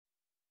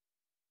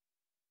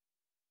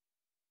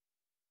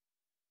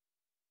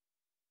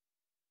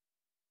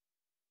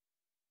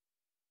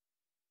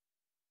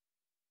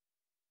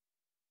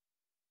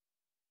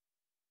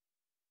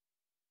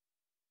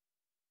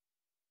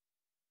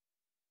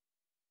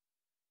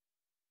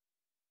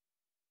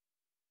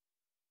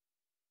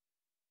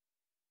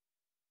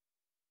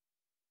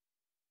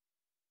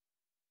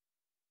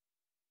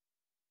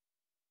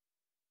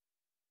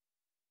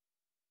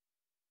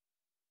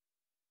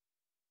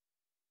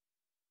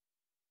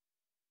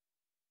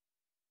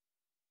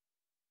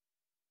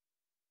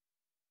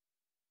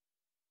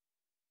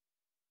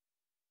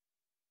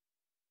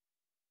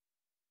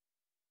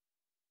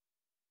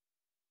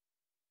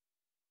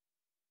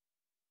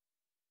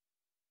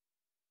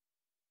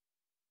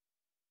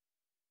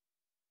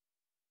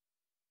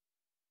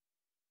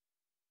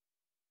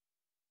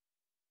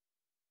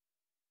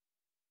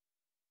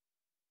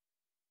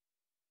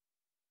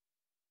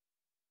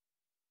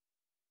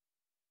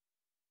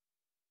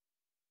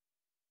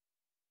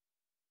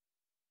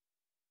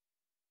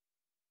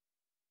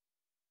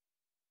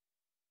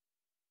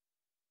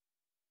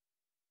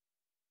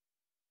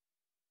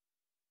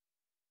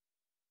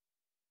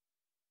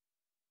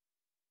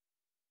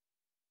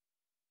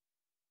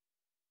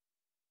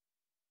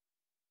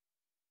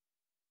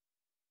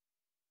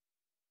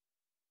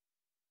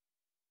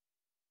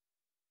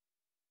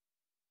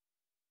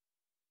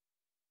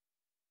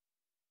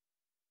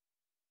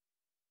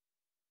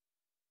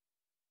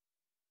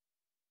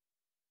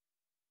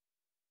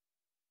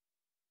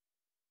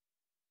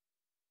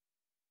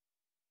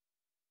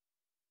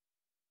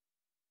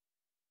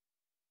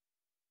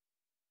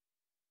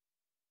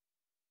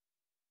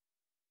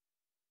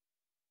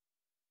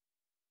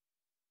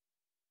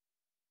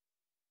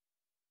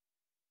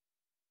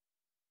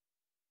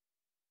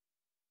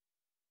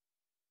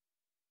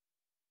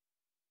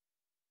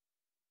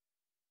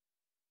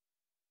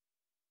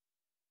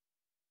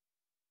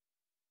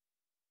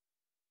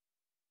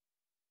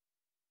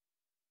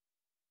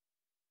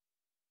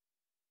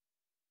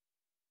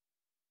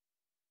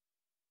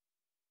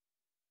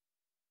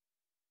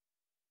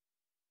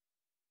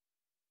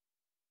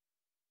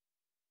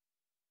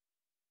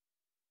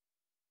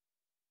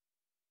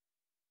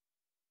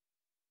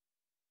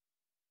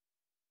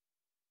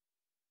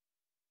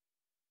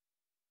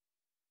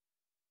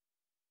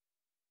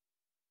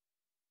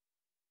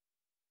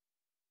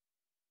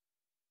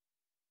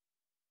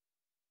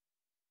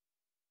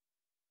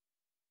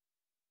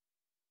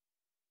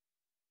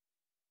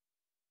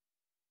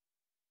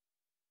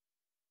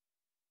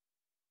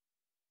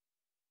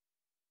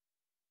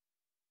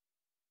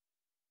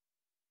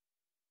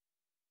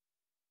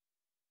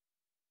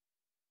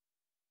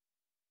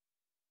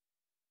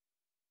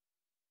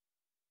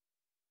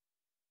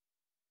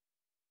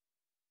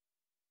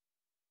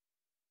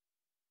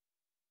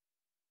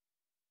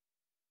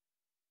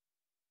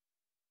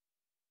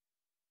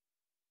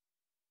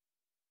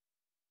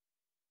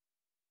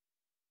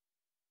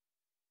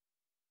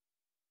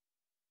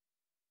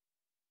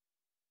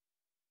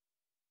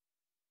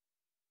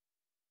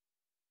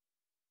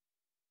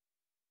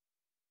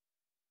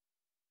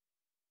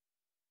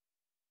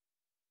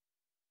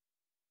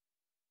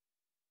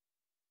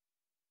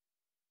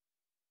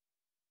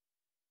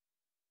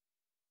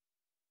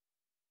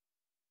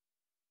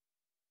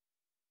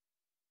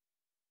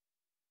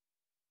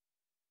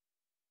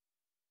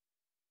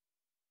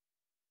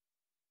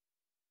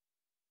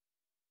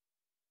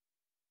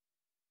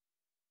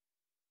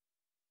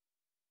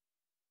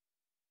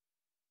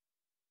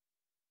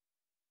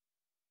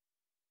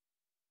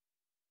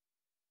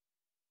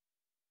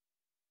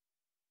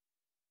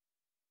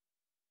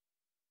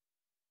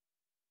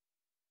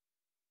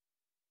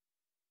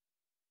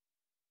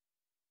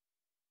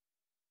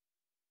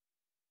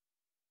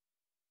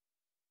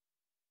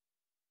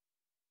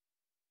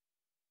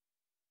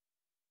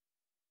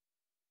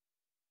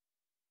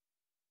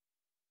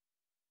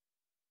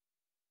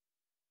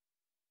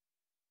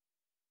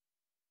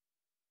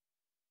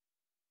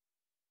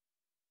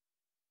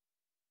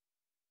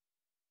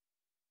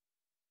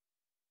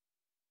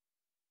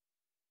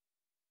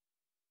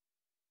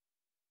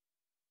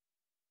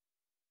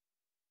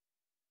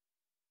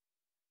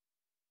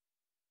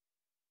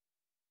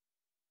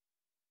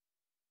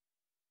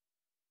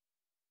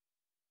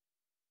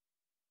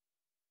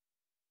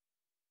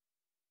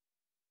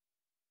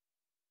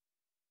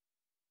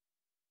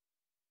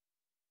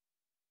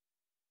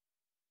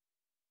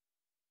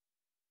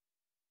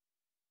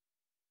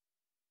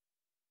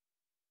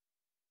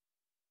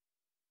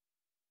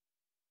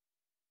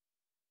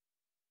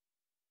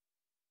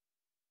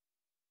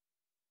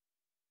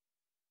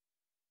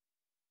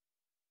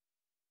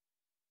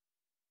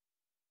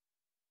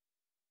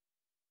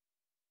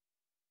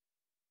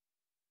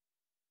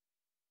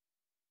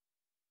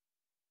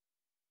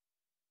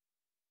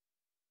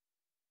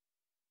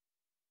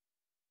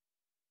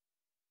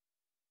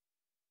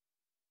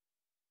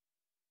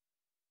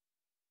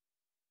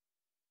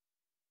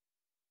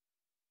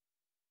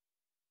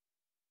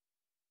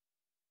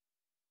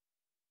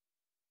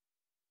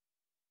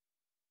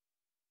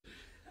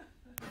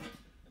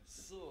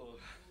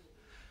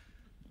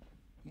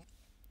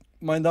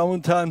Meine Damen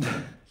und Herren,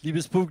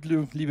 liebes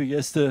Publikum, liebe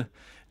Gäste,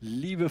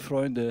 liebe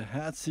Freunde,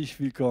 herzlich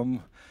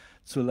willkommen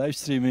zur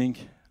Livestreaming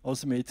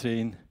aus dem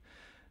A-Trane,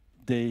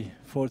 Day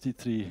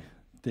 43,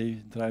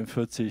 Day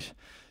 43.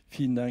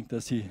 Vielen Dank,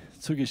 dass Sie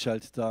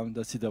zugeschaltet haben,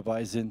 dass Sie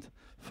dabei sind.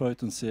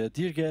 Freut uns sehr.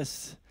 Dear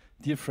guests,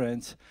 dear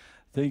friends,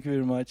 thank you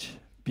very much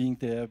being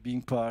there,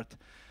 being part,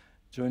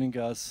 joining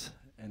us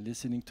and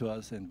listening to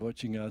us and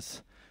watching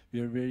us. We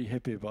are very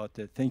happy about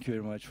that. Thank you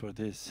very much for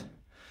this.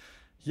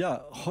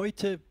 Ja,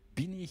 heute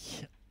bin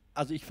ich,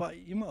 also ich war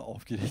immer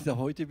aufgeregt, aber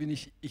heute bin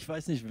ich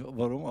weiß nicht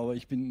warum, aber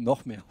ich bin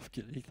noch mehr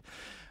aufgeregt.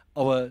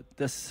 Aber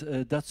das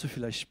dazu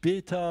vielleicht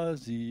später,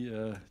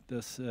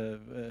 das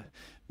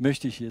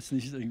möchte ich jetzt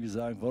nicht irgendwie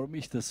sagen, warum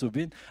ich das so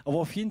bin. Aber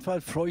auf jeden Fall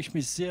freue ich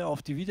mich sehr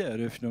auf die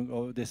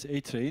Wiedereröffnung des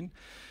A-Trane,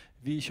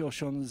 wie ich auch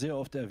schon sehr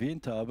oft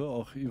erwähnt habe,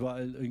 auch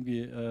überall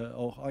irgendwie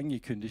auch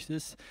angekündigt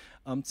ist.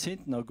 Am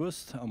 10.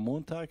 August, am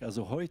Montag,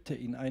 also heute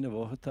in einer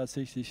Woche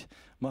tatsächlich,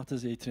 macht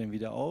das A-Trane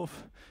wieder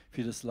auf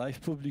für das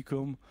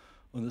Live-Publikum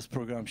und das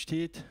Programm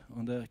steht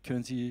und da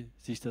können Sie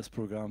sich das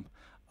Programm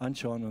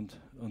anschauen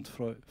und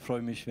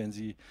freue mich, wenn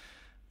Sie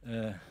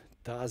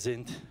da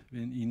sind,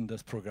 wenn Ihnen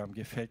das Programm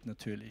gefällt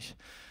natürlich.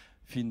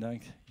 Vielen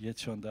Dank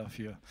jetzt schon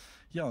dafür.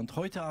 Ja, und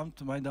heute Abend,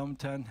 meine Damen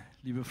und Herren,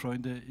 liebe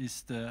Freunde,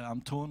 ist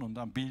am Ton und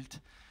am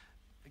Bild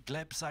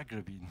Gleb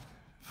Zagrebin.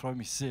 Ich freue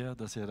mich sehr,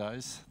 dass er da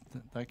ist.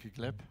 Danke,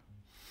 Gleb.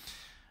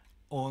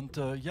 Und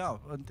ja,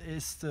 und er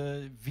ist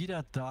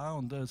wieder da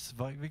und es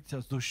war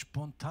wirklich so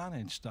spontan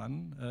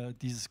entstanden,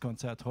 dieses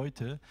Konzert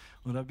heute.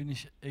 Und da bin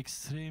ich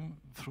extrem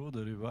froh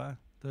darüber,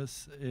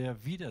 dass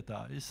er wieder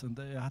da ist und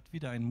er hat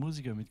wieder einen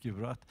Musiker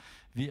mitgebracht,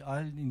 wie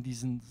allen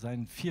in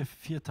seinen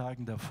vier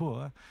Tagen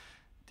davor,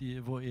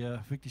 wo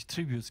er wirklich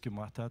Tributes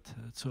gemacht hat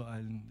zu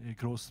allen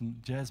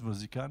großen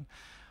Jazzmusikern.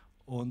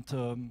 Und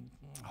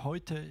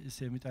heute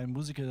ist er mit einem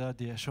Musiker da,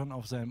 der schon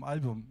auf seinem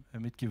Album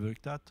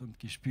mitgewirkt hat und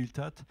gespielt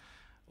hat.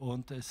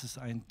 Und es ist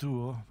ein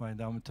Duo, meine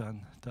Damen und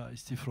Herren, da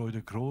ist die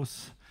Freude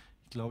groß.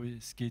 Ich glaube,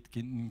 es geht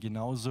Ihnen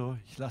genauso.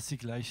 Ich lasse Sie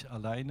gleich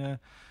alleine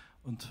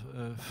und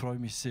freue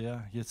mich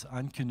sehr, jetzt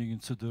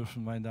ankündigen zu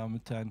dürfen, meine Damen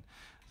und Herren.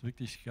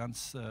 Wirklich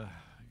ganz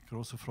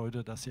große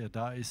Freude, dass er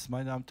da ist.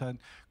 Meine Damen und Herren,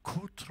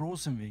 Kurt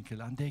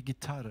Rosenwinkel an der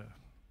Gitarre.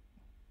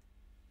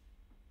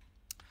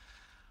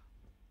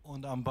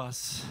 Und am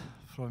Bass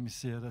freue mich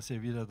sehr, dass er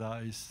wieder da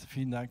ist.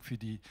 Vielen Dank für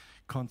die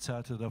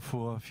Konzerte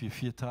davor, für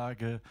 4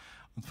 Tage.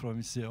 Und freue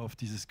mich sehr auf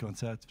dieses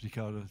Konzert,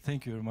 Riccardo.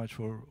 Thank you very much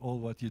for all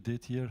what you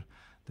did here.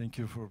 Thank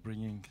you for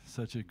bringing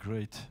such a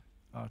great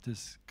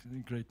artist,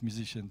 great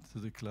musician to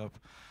the club.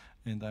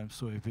 And I'm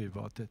so happy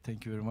about that.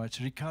 Thank you very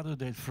much. Riccardo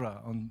Del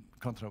Fra on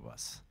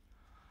Kontrabass.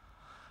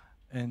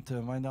 Und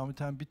meine Damen und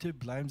Herren, bitte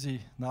bleiben Sie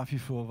nach wie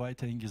vor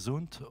weiterhin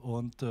gesund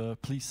und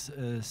please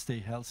stay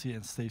healthy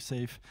and stay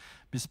safe.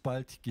 Bis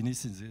bald,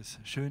 genießen Sie es.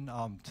 Schönen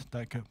Abend.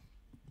 Danke.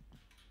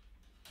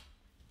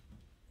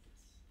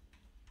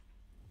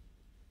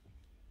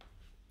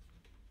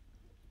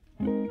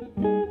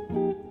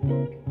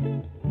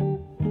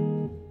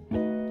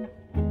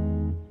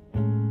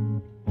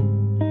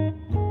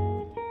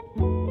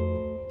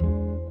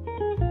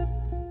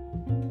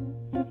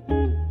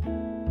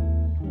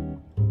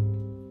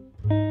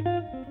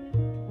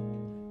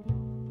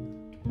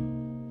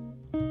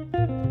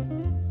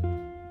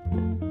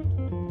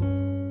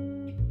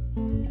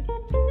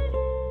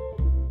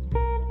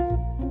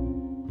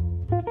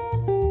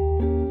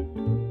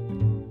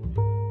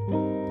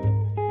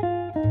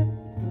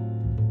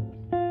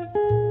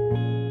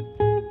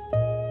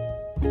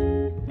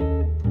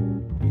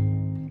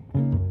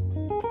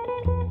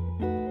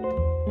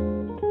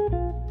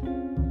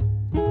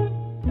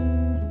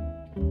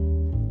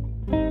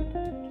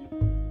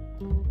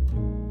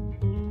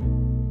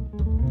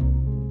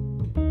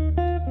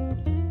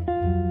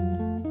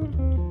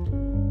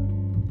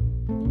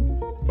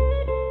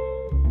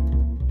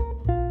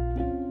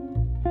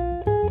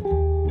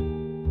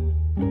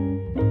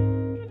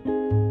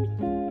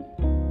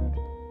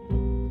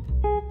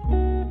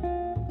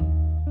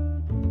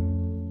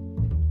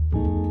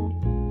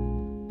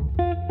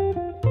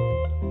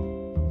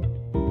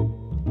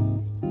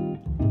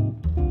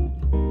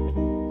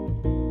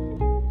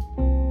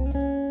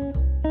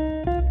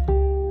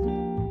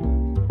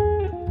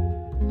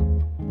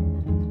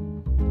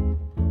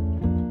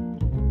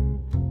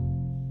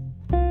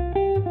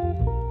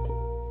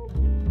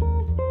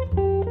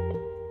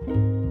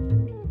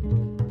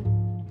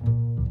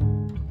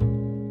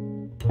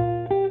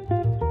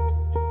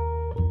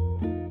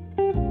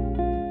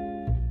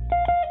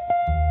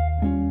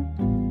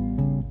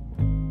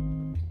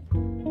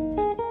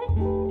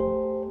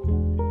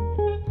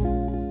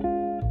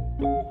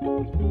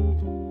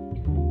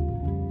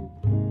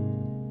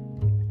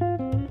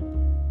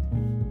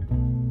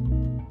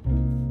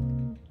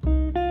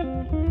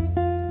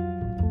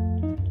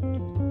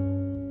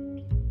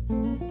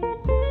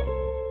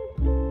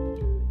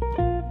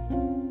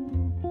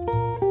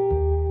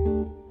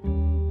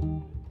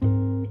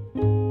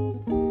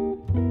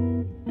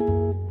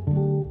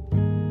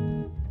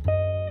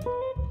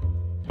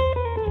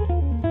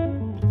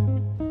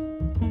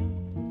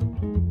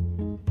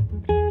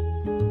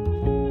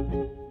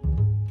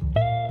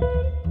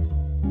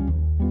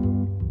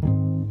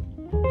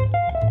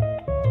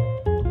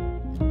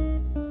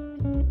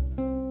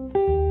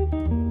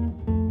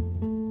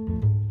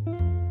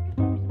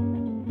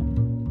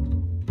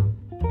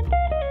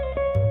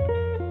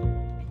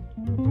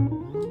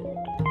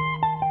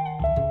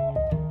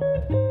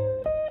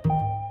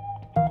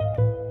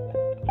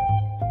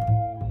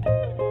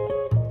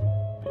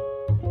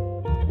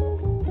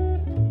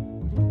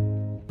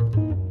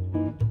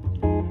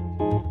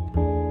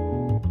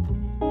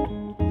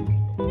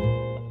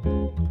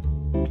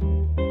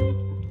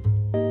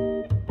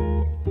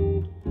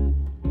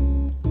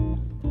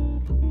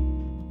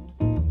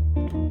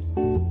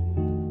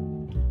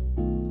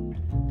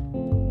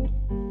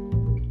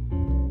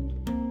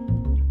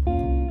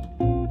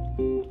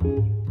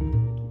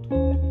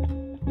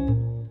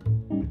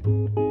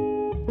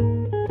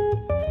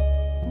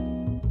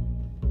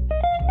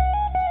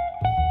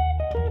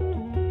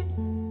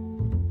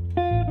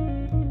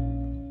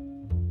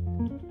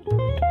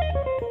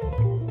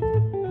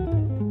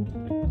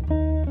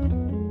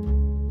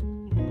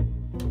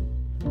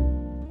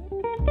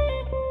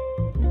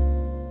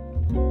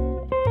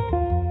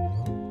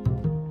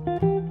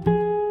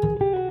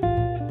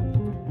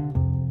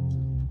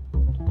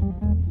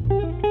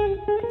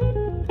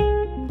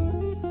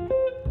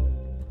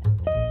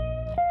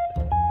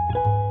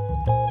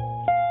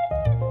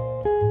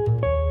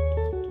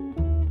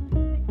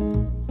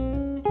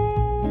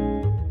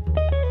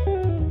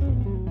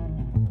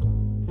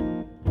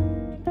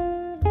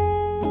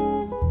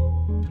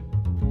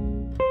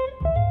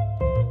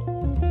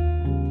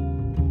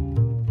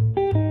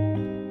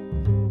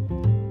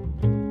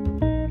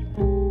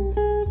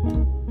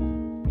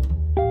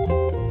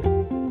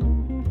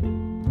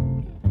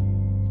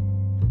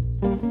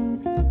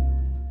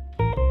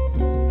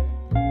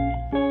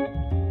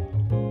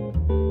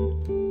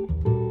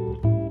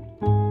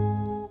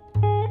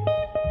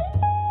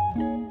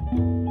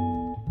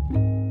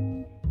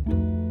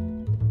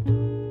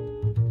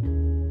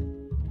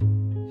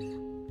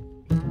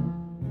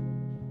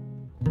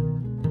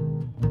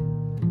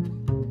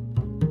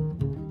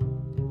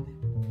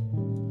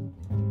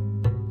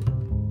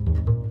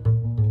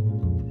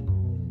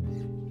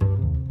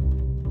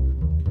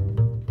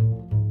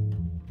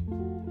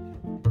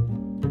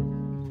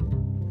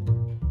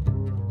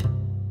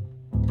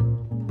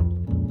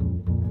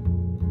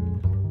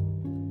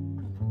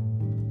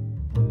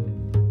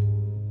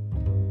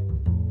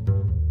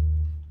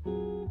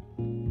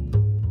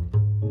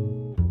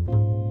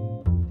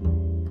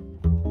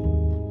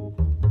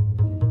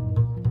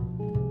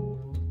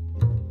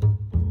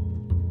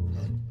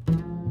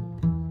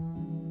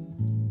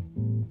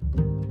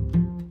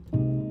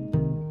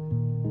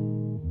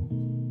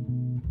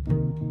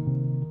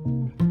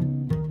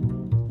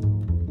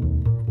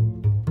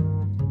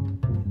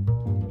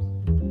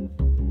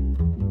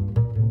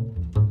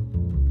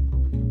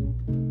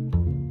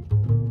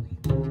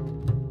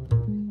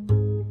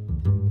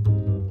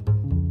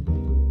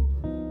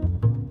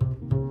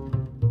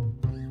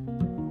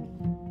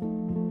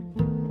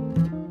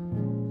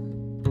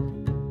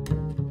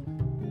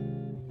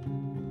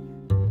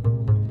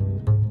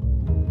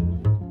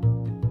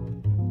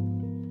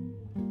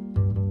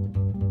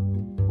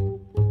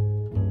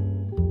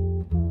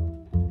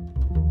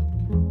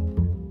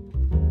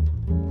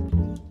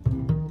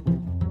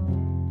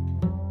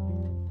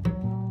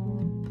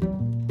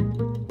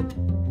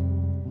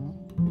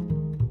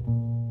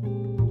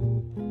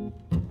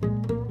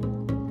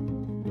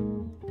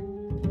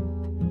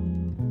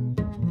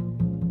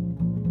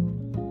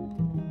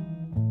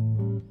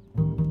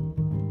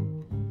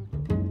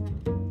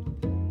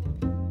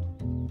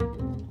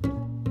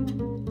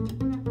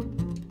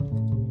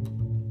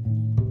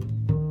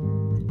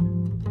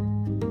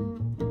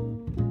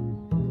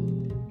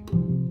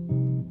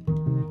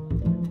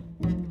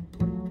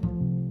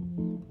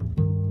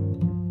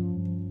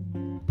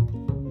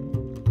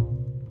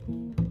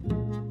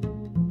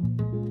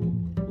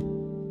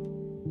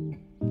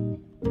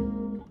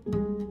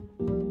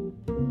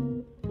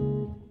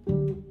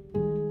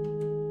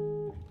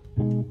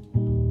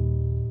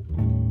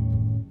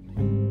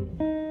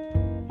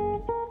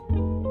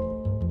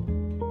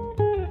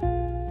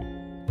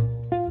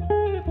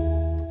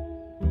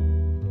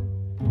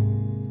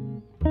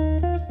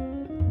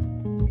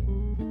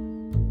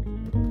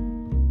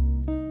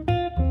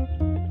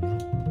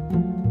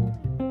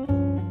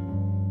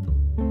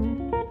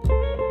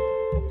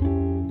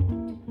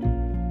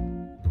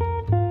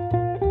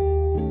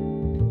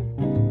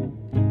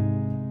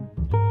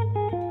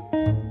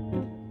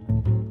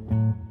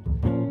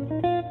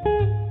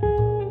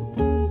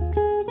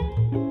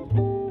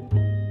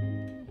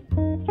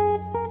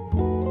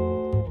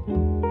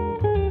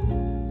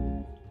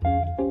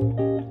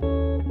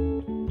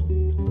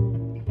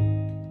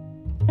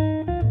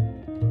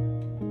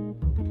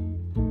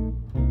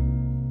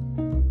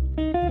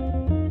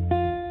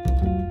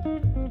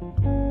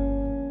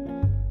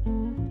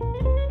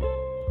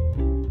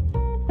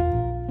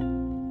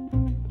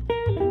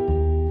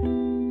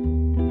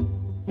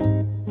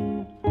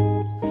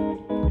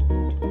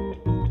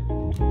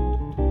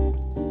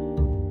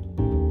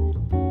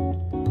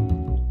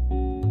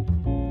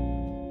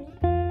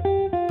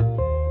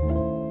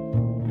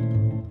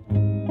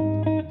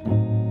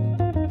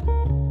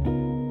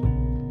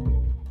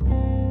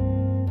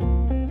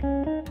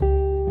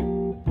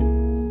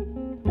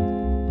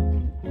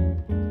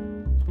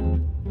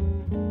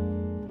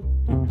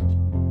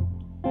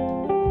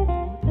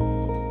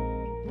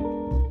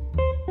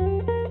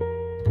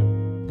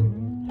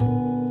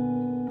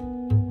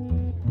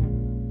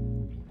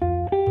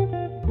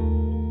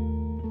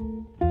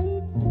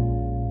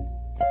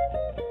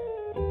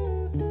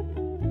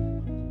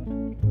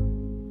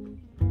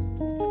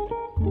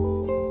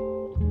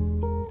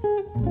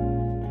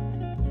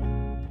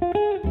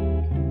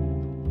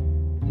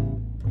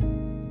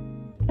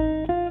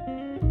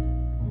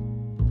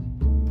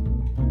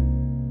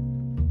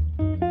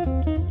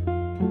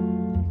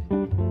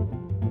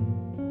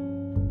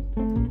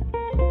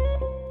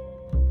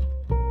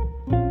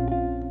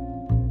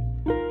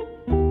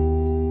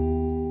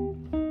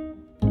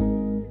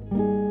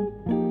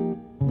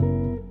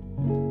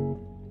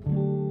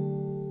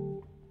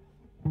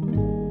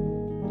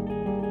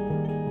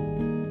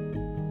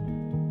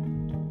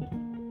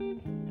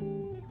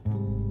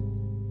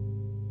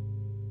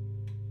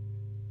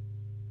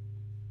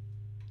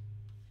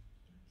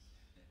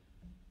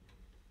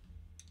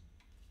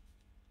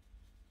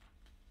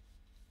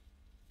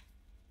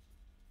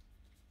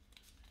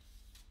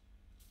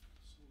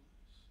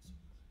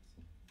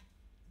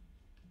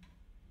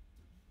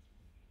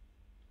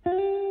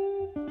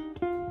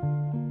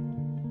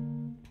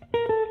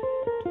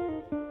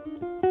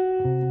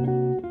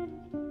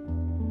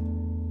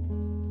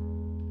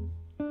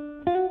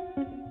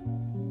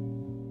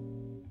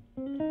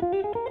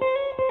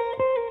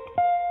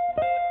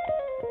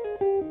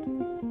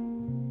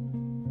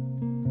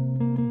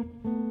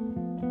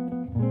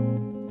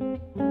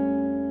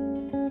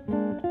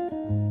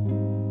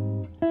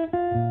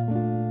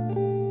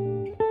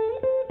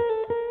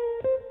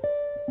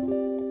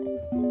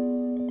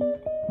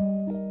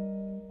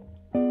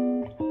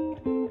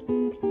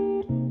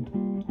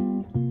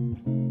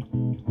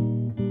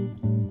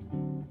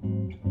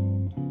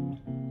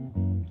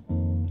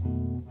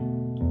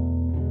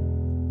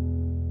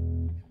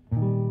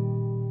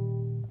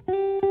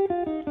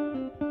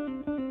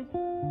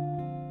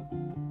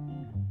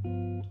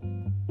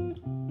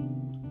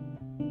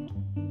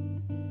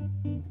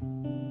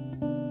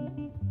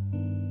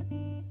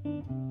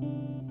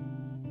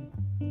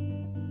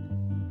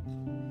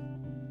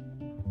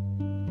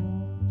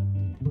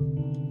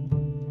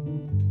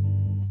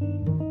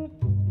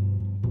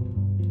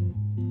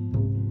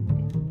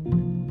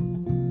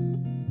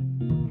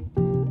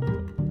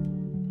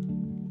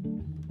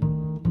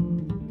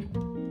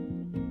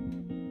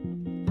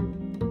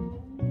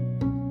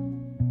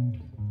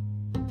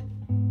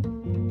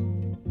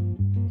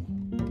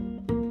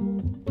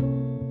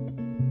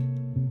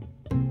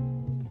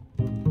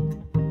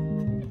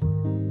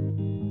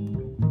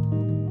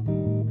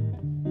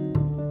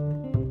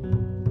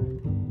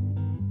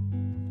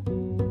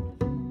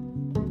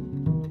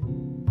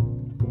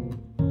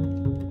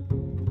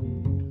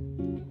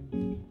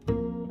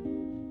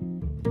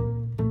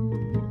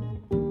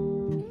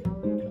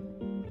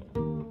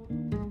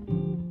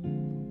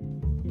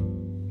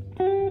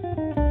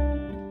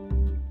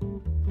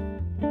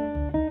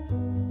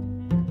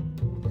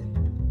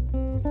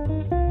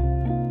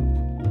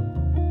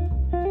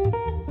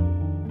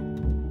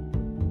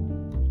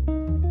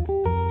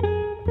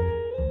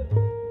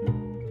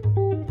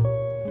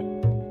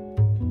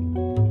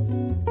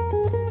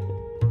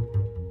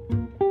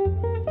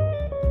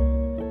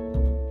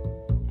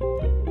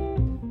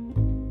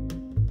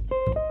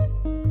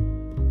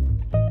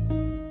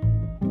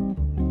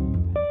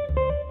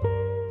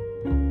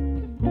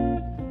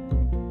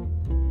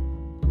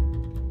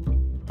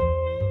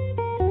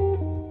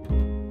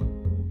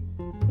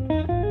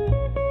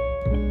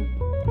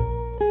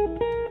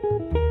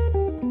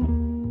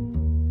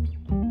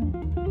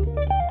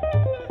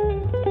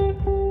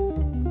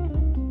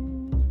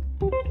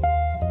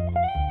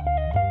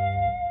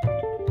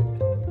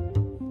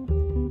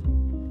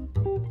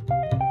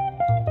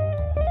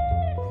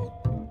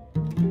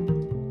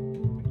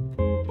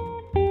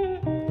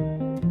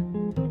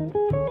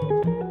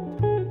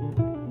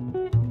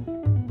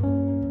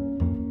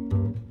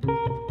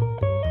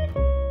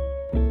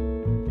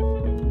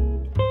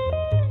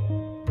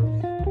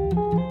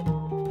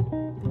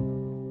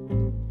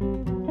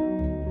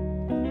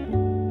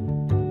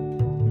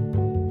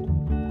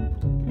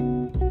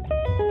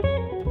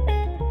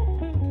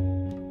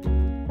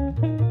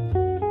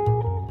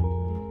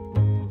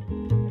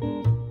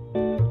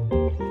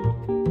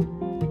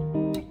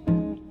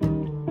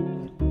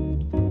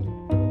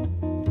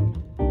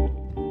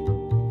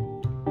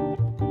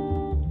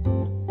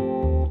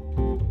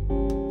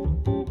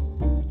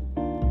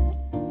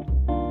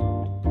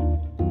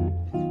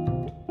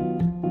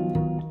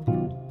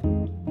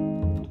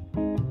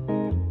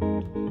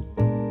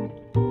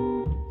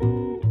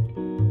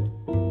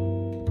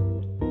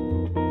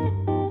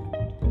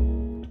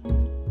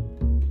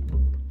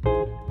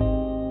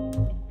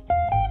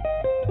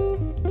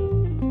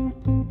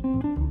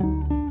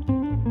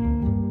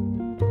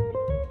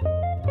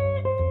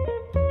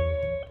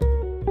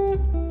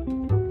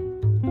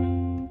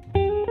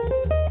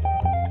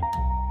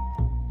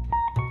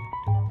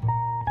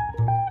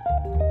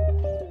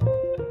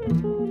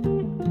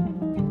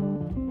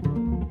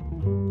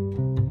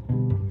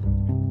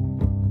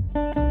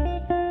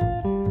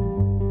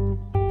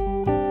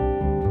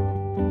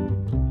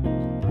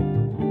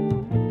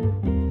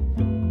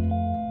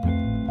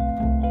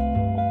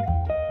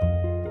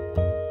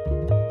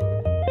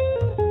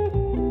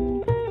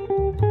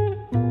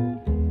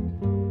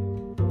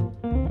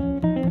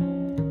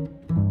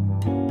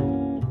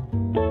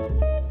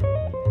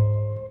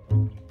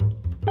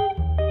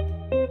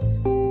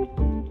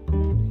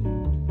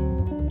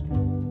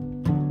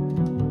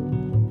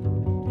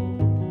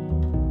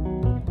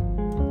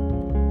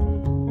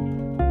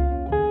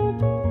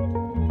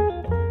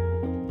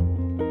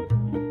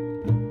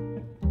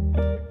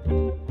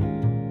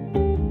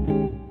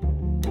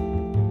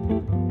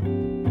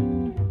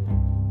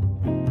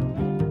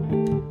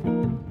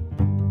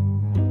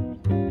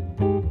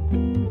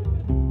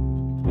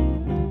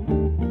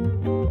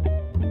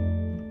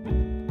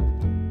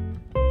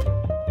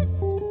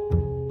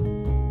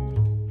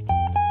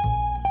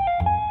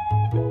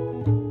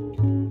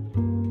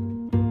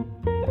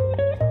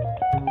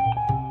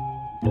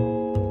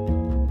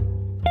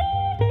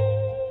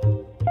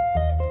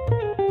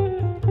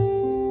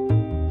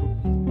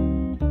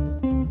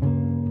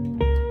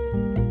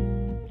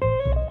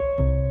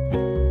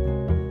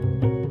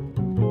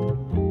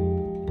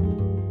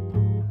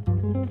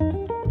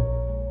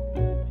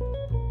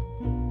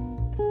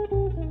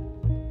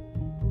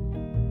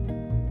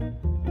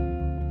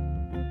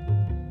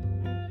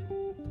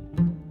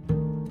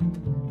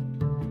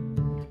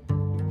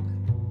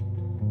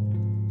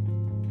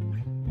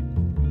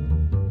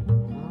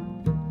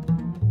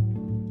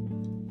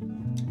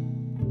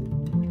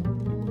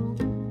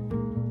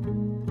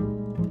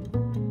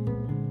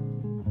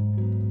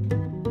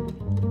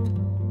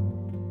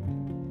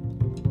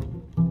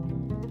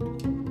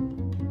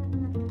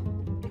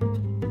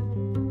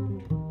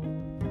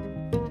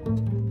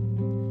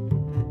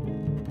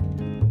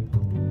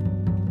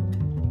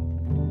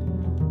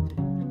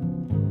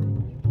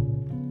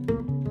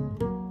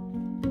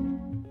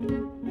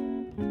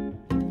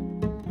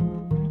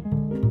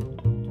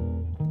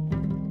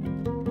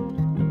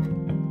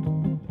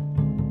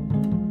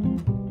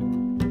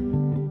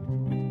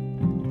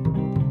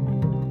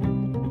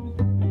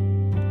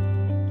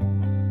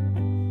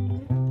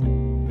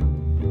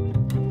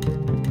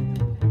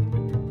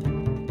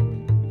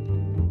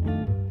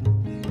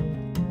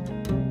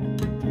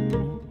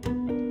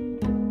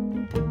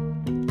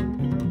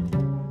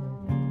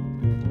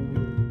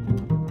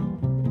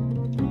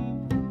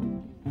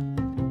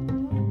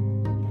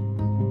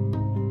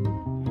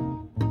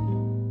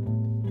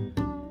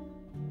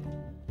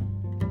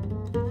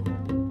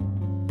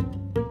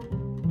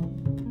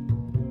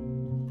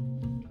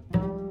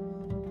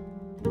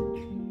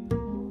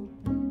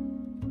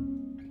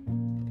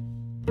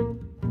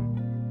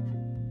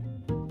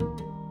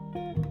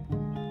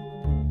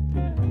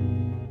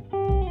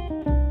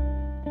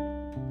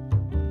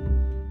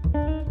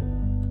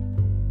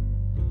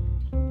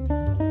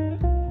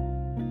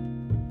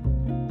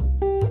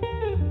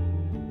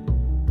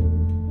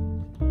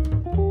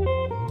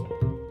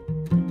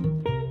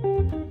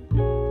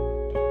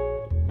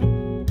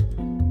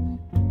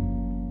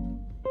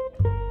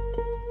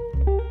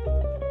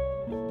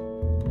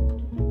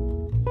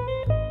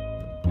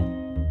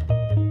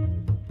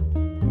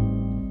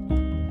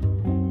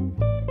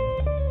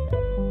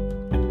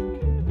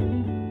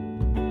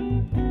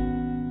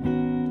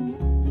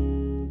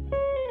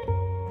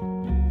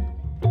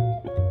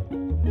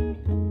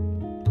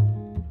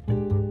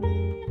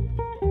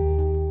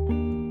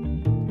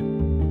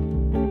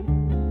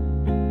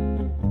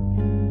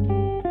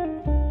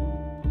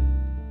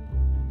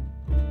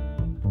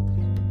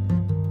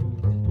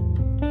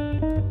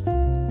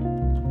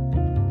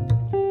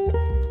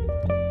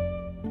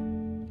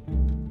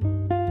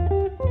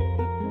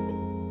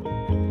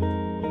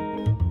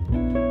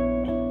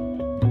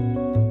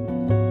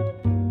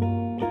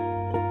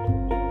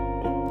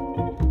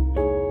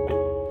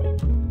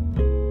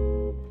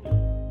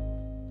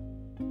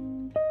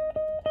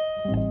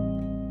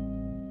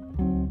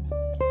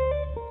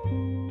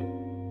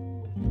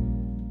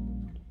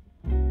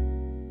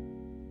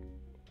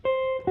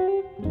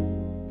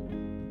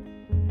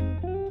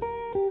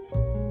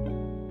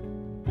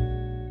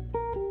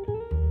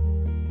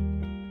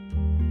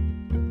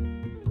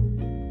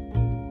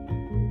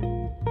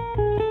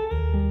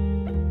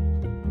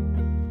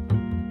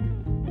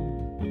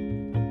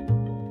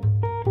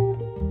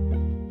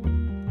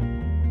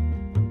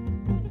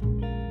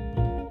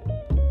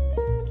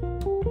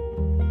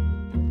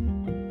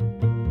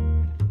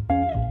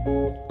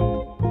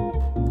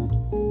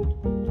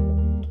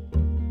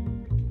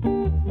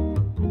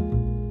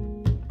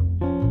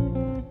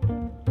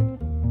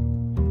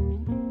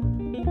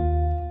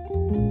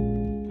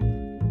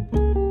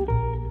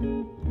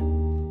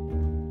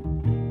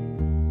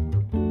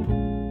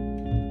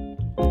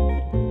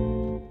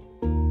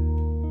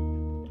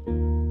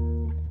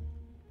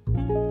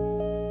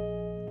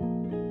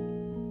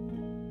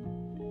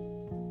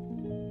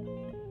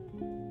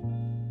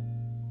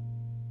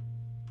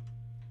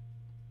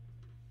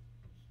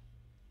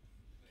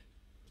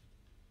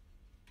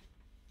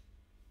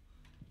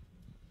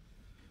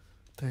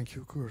 Thank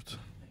you, Kurt.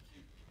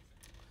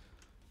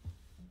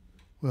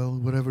 Well,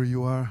 wherever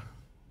you are,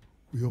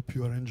 we hope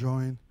you are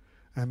enjoying.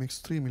 I'm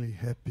extremely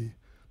happy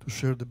to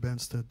share the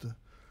bandstand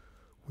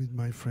with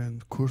my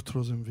friend Kurt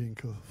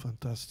Rosenwinkel.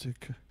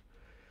 Fantastic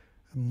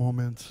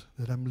moment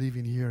that I'm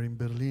living here in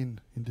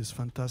Berlin in this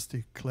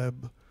fantastic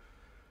club.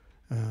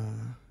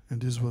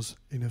 And this was,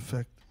 in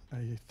effect,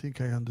 I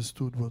think I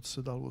understood what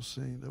Sedal was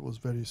saying. That was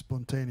very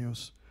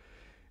spontaneous.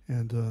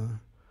 And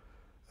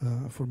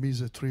for me,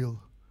 it's a thrill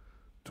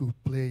to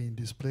play in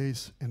this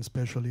place, and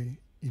especially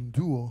in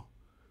duo,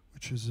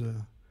 which is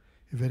a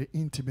very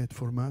intimate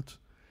format,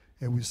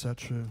 and with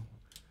such a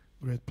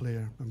great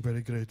player. I'm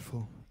very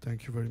grateful.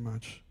 Thank you very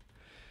much.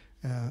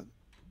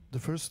 The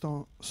first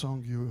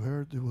song you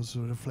heard, it was a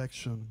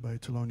Reflection by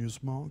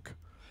Thelonious Monk,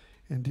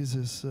 and this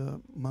is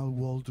Mal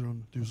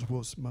Waldron. This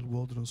was Mal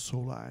Waldron's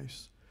Soul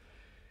Eyes.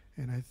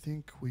 And I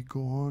think we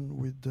go on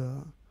with,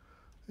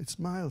 it's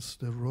Miles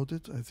that wrote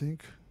it, I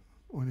think,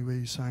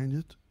 anyway he signed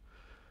it.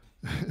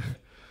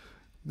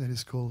 That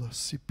is called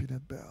Sipping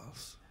at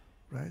Bells,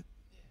 right?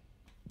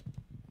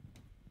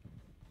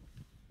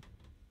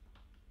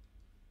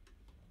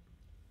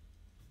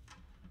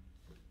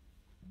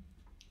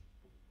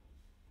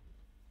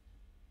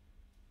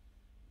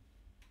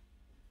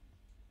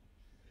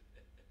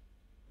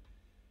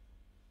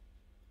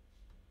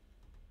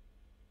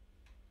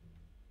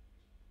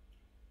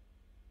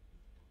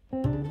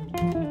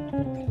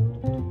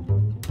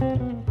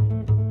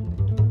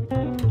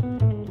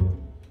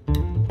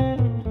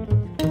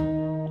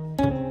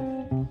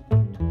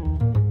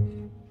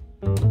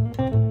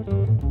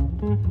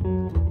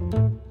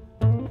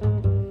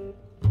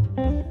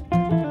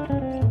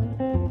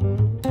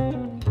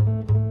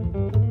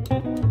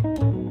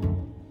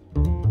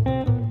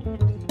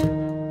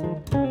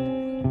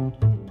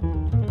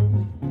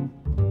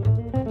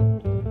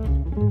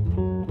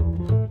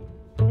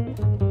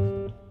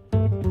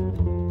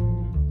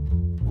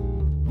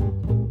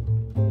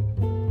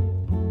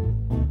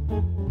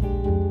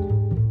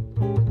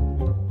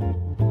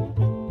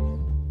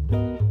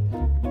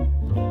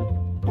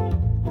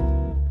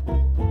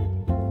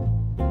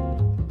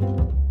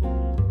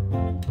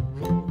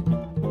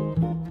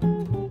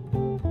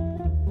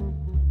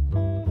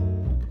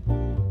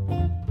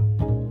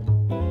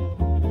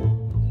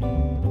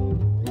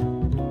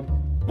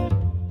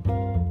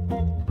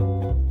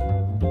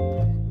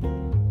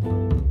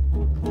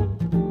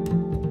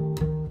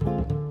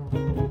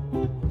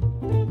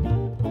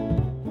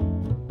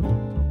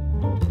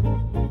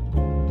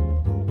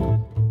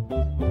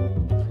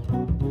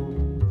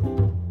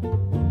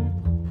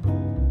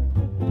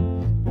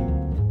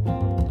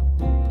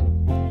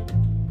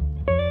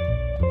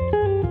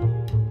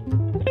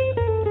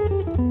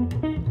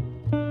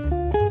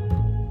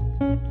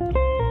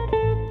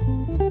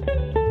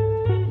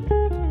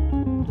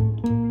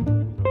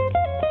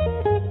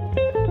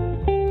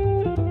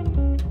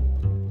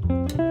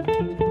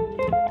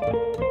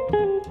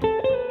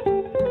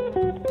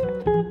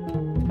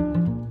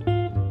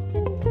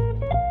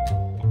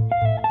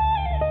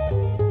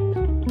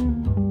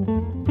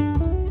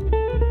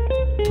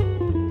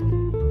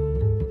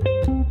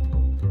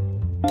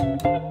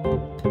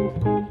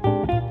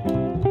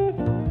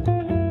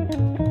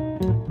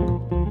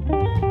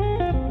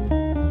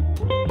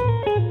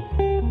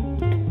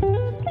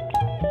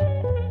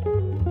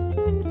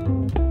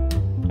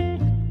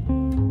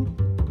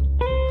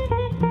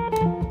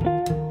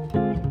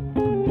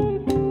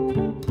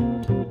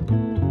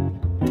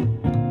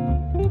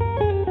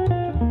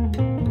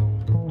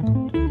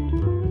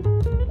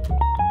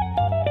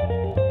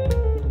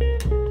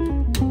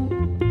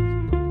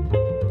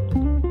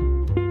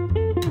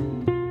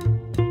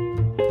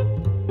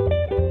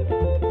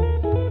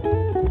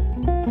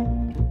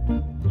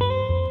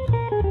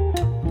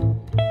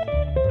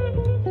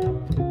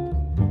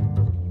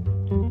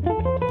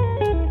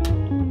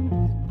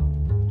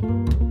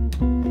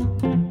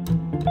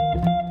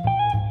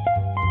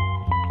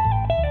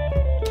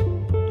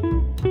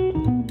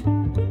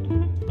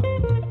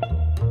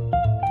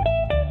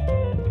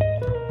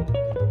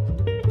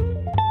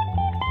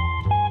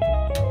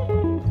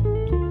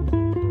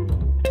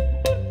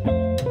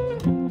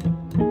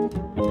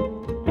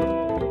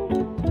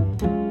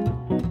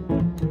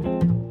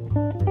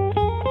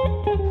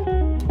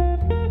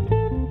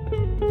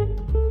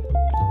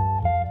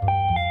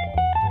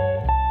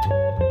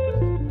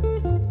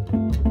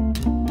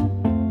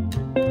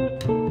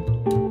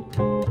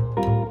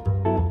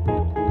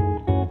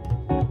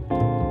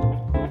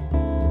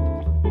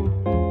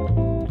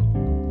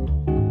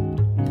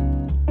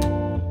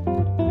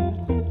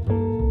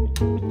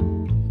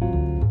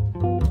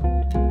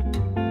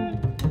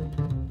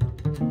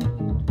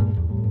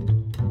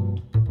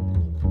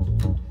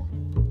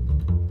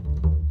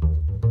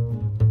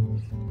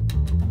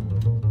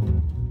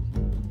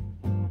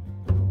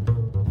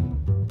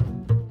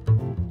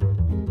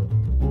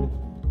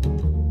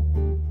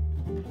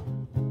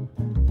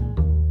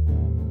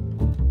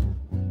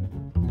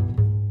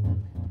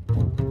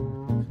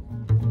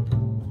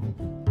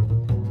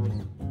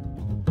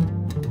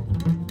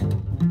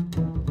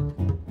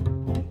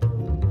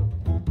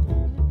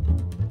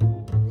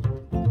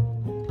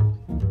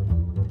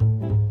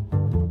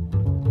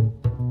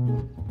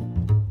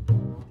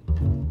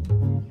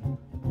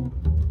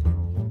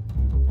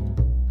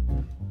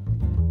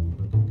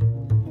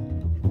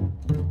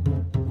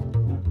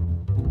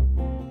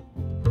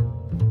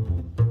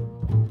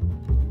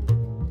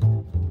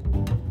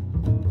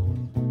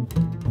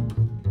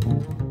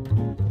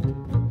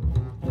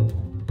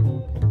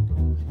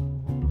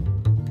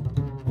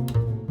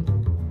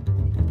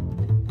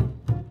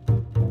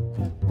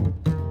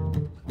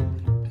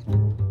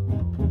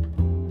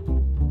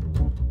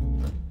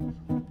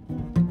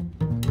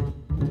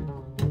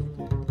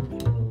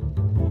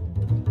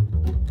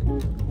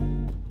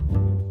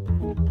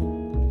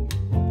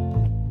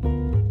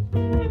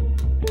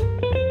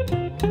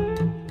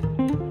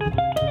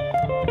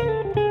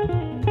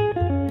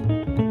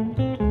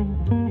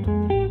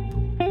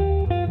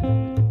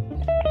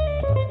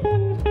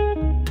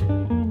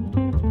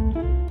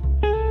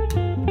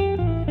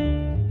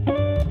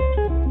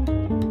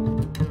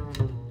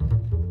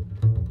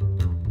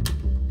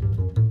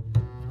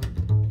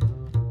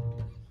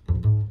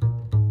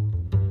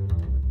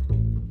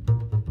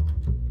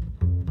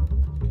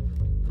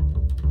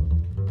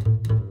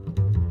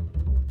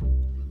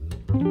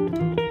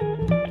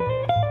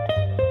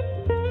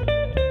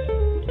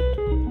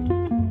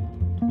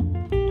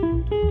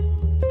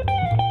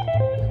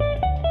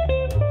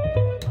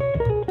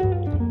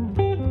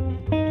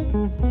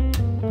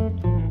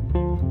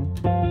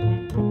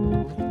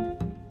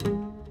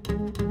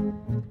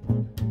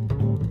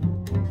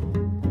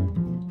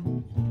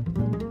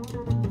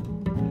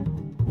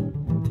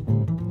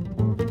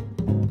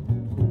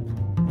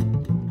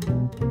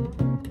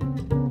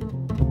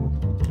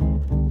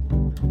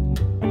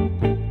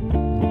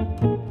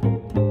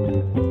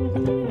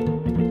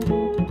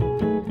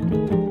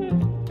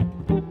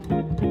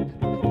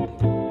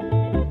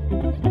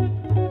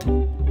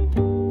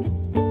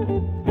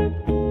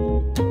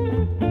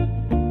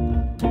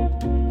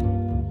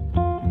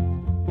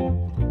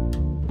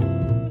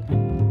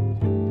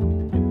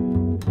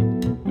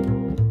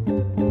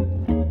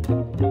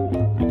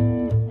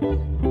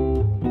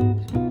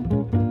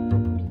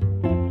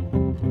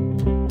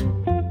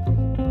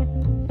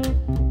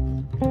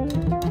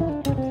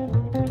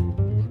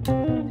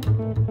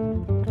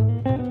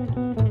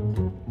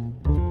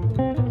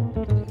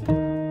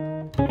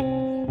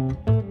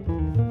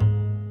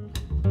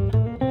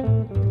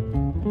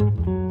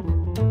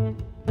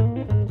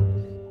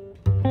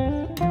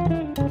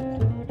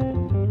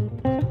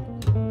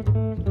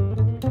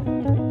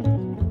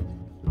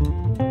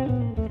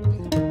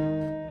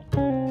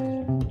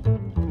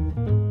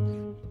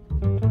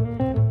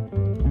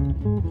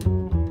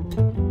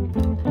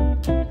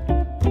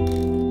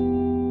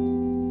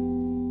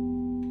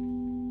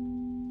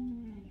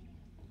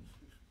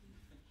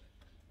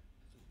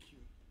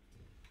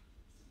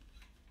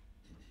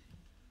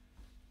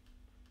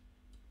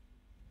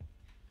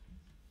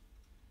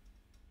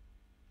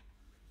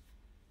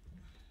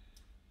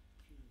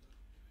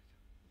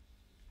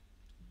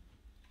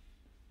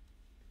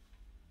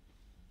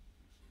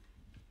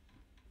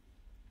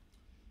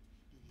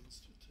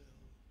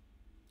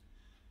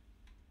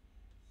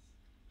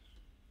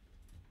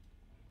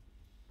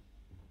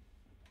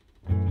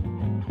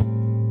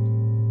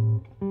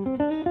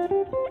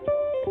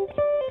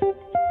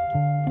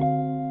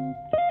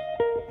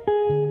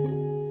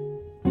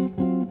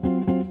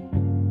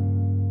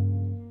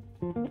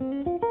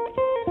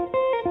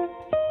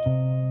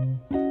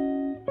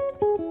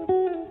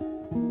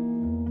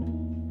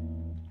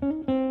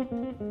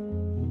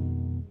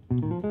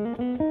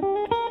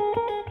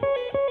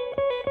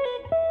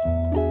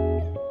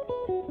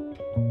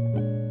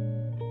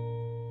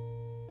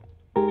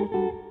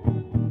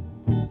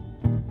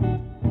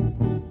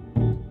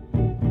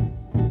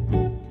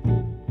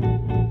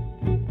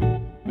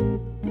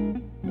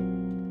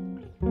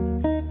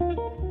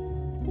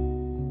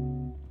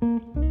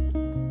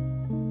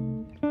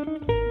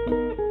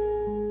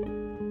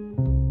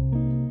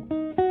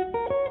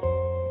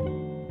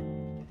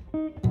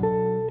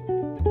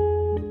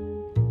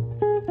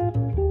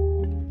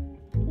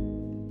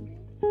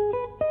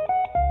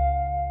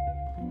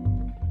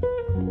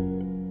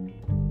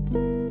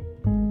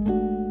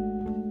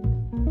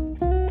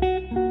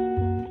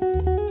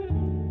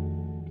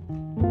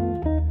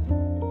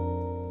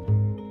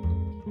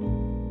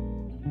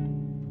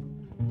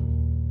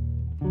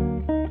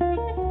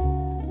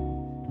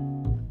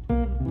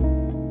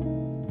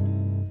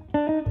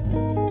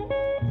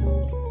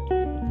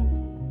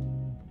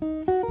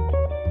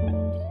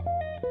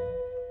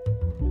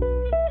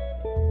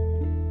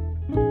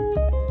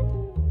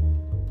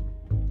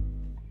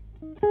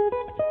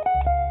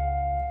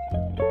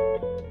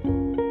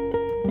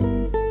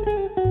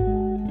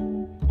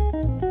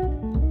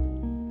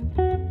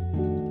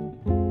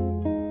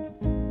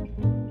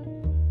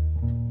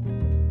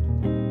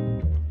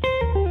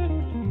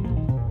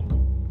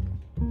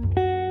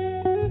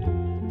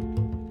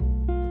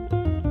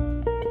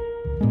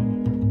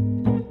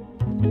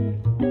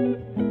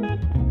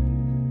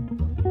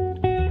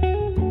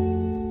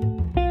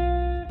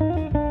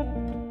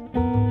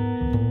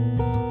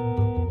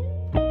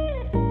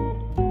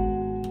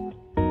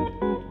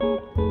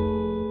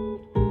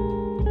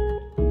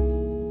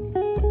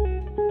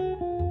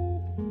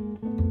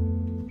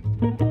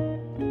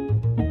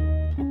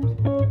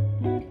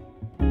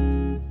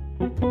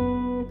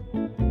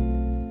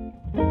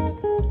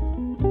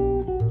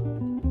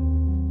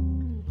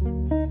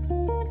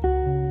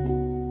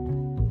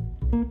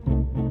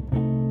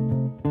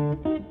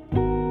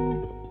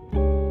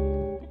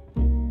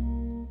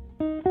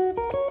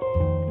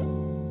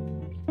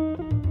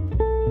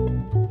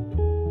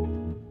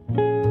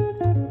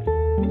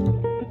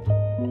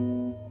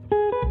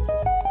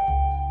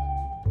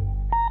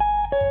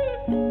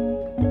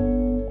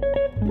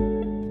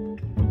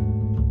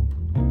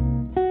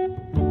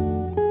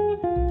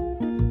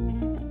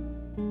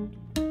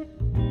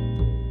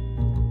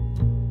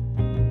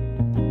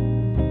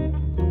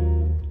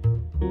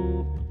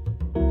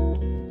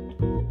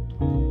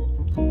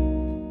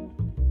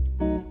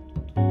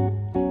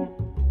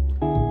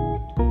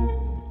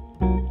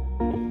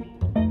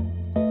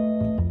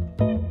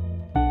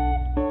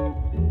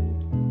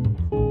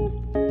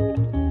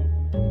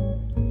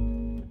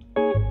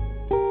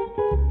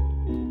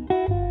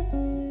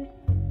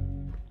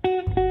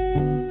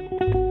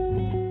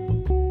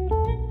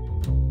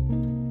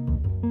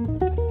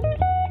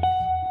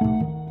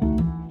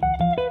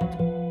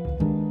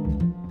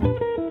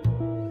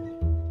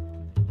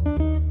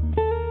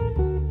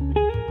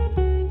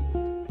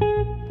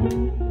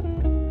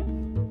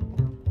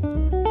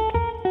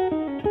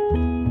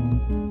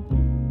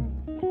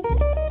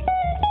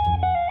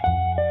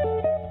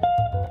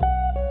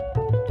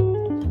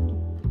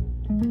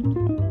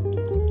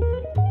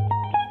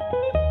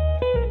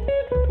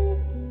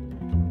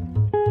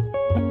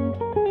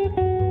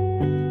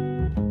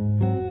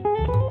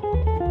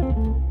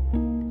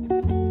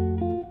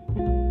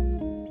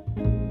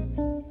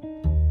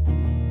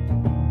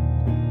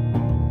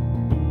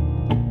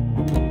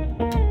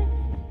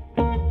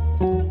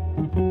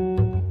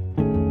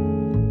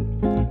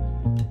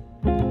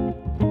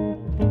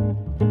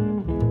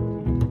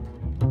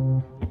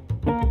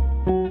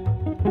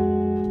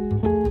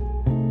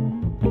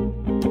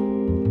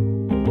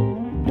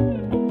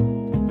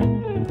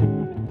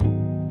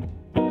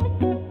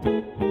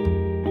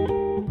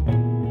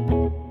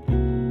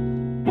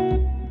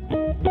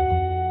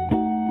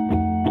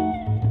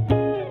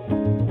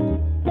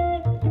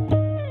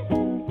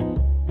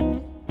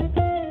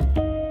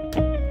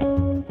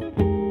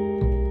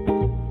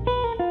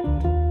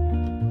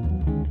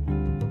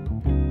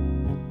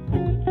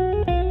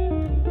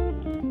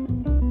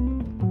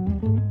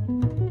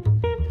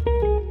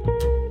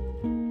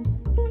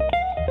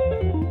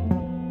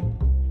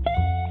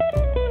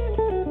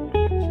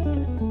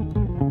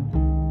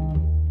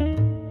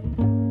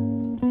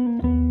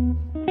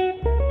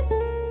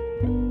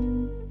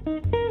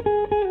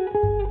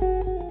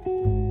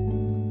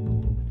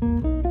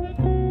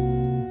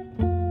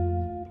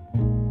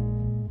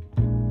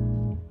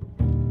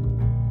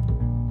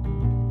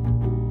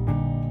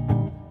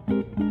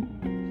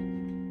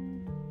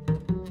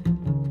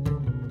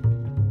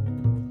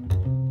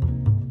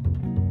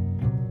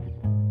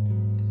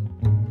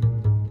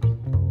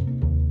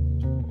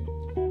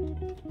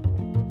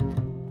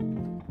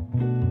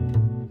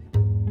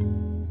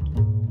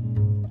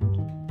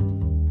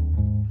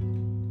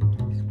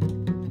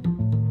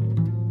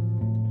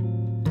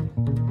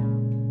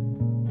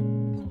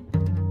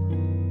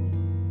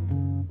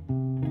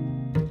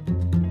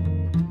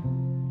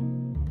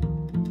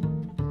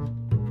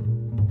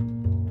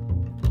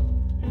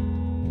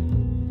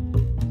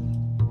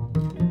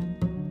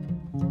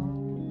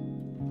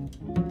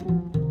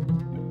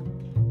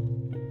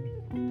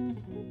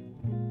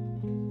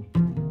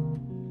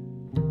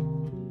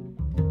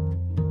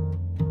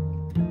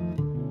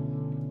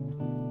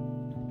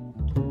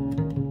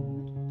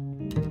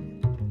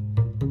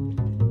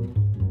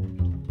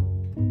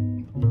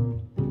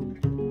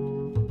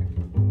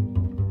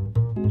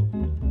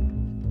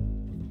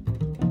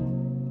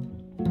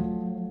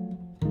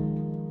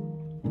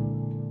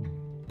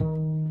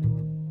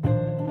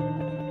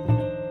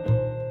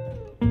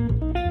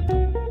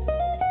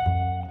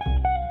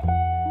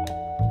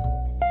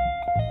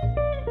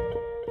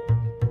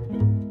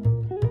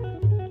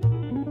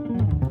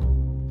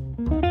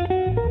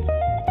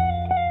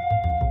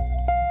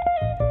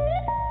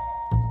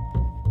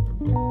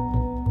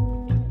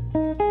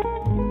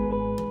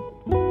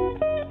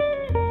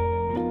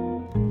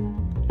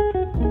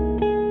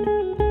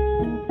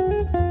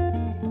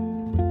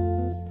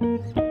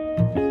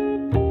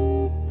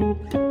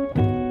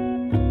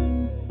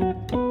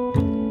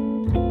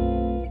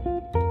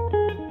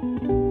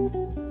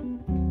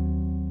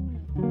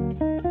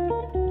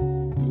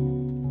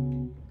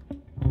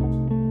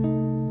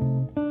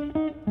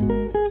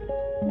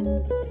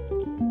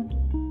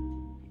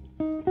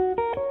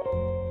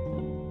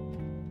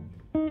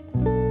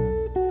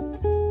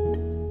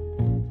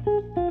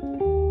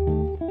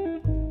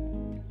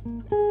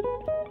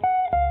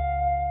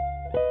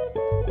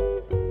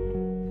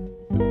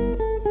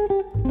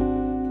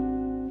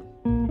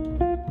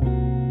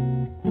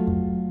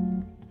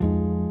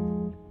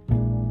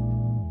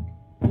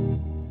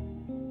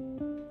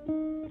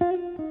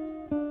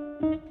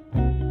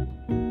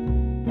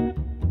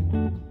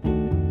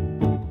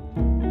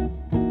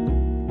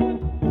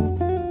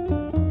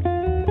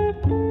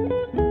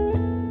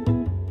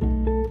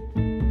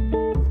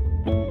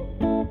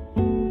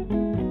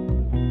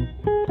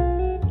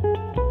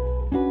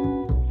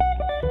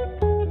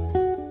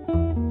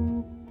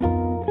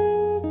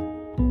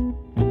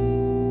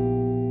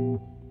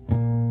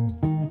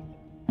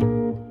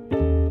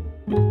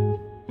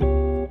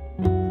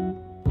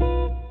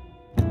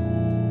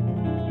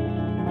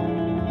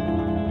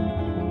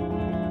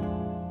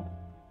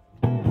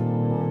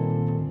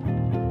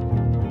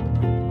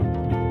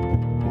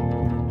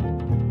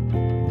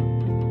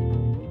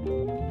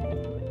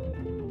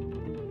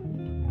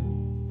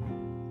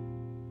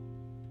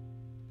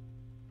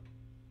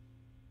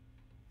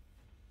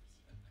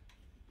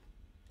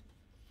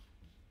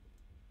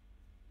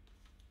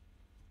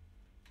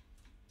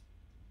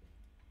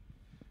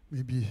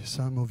 maybe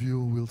some of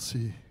you will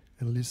see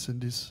and listen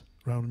this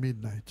around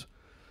midnight.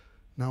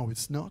 Now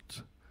it's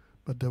not,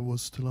 but there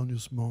was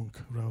Thelonious Monk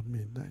around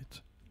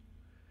midnight.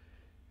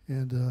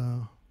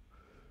 And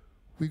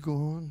we go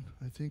on,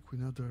 I think,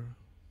 with another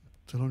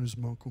Thelonious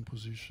Monk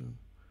composition.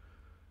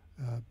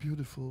 A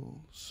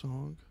beautiful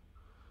song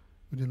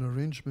with an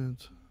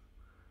arrangement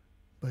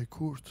by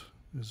Kurt,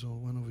 is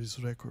on one of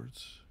his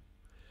records.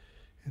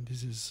 And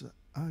this is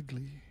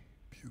Ugly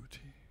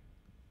Beauty.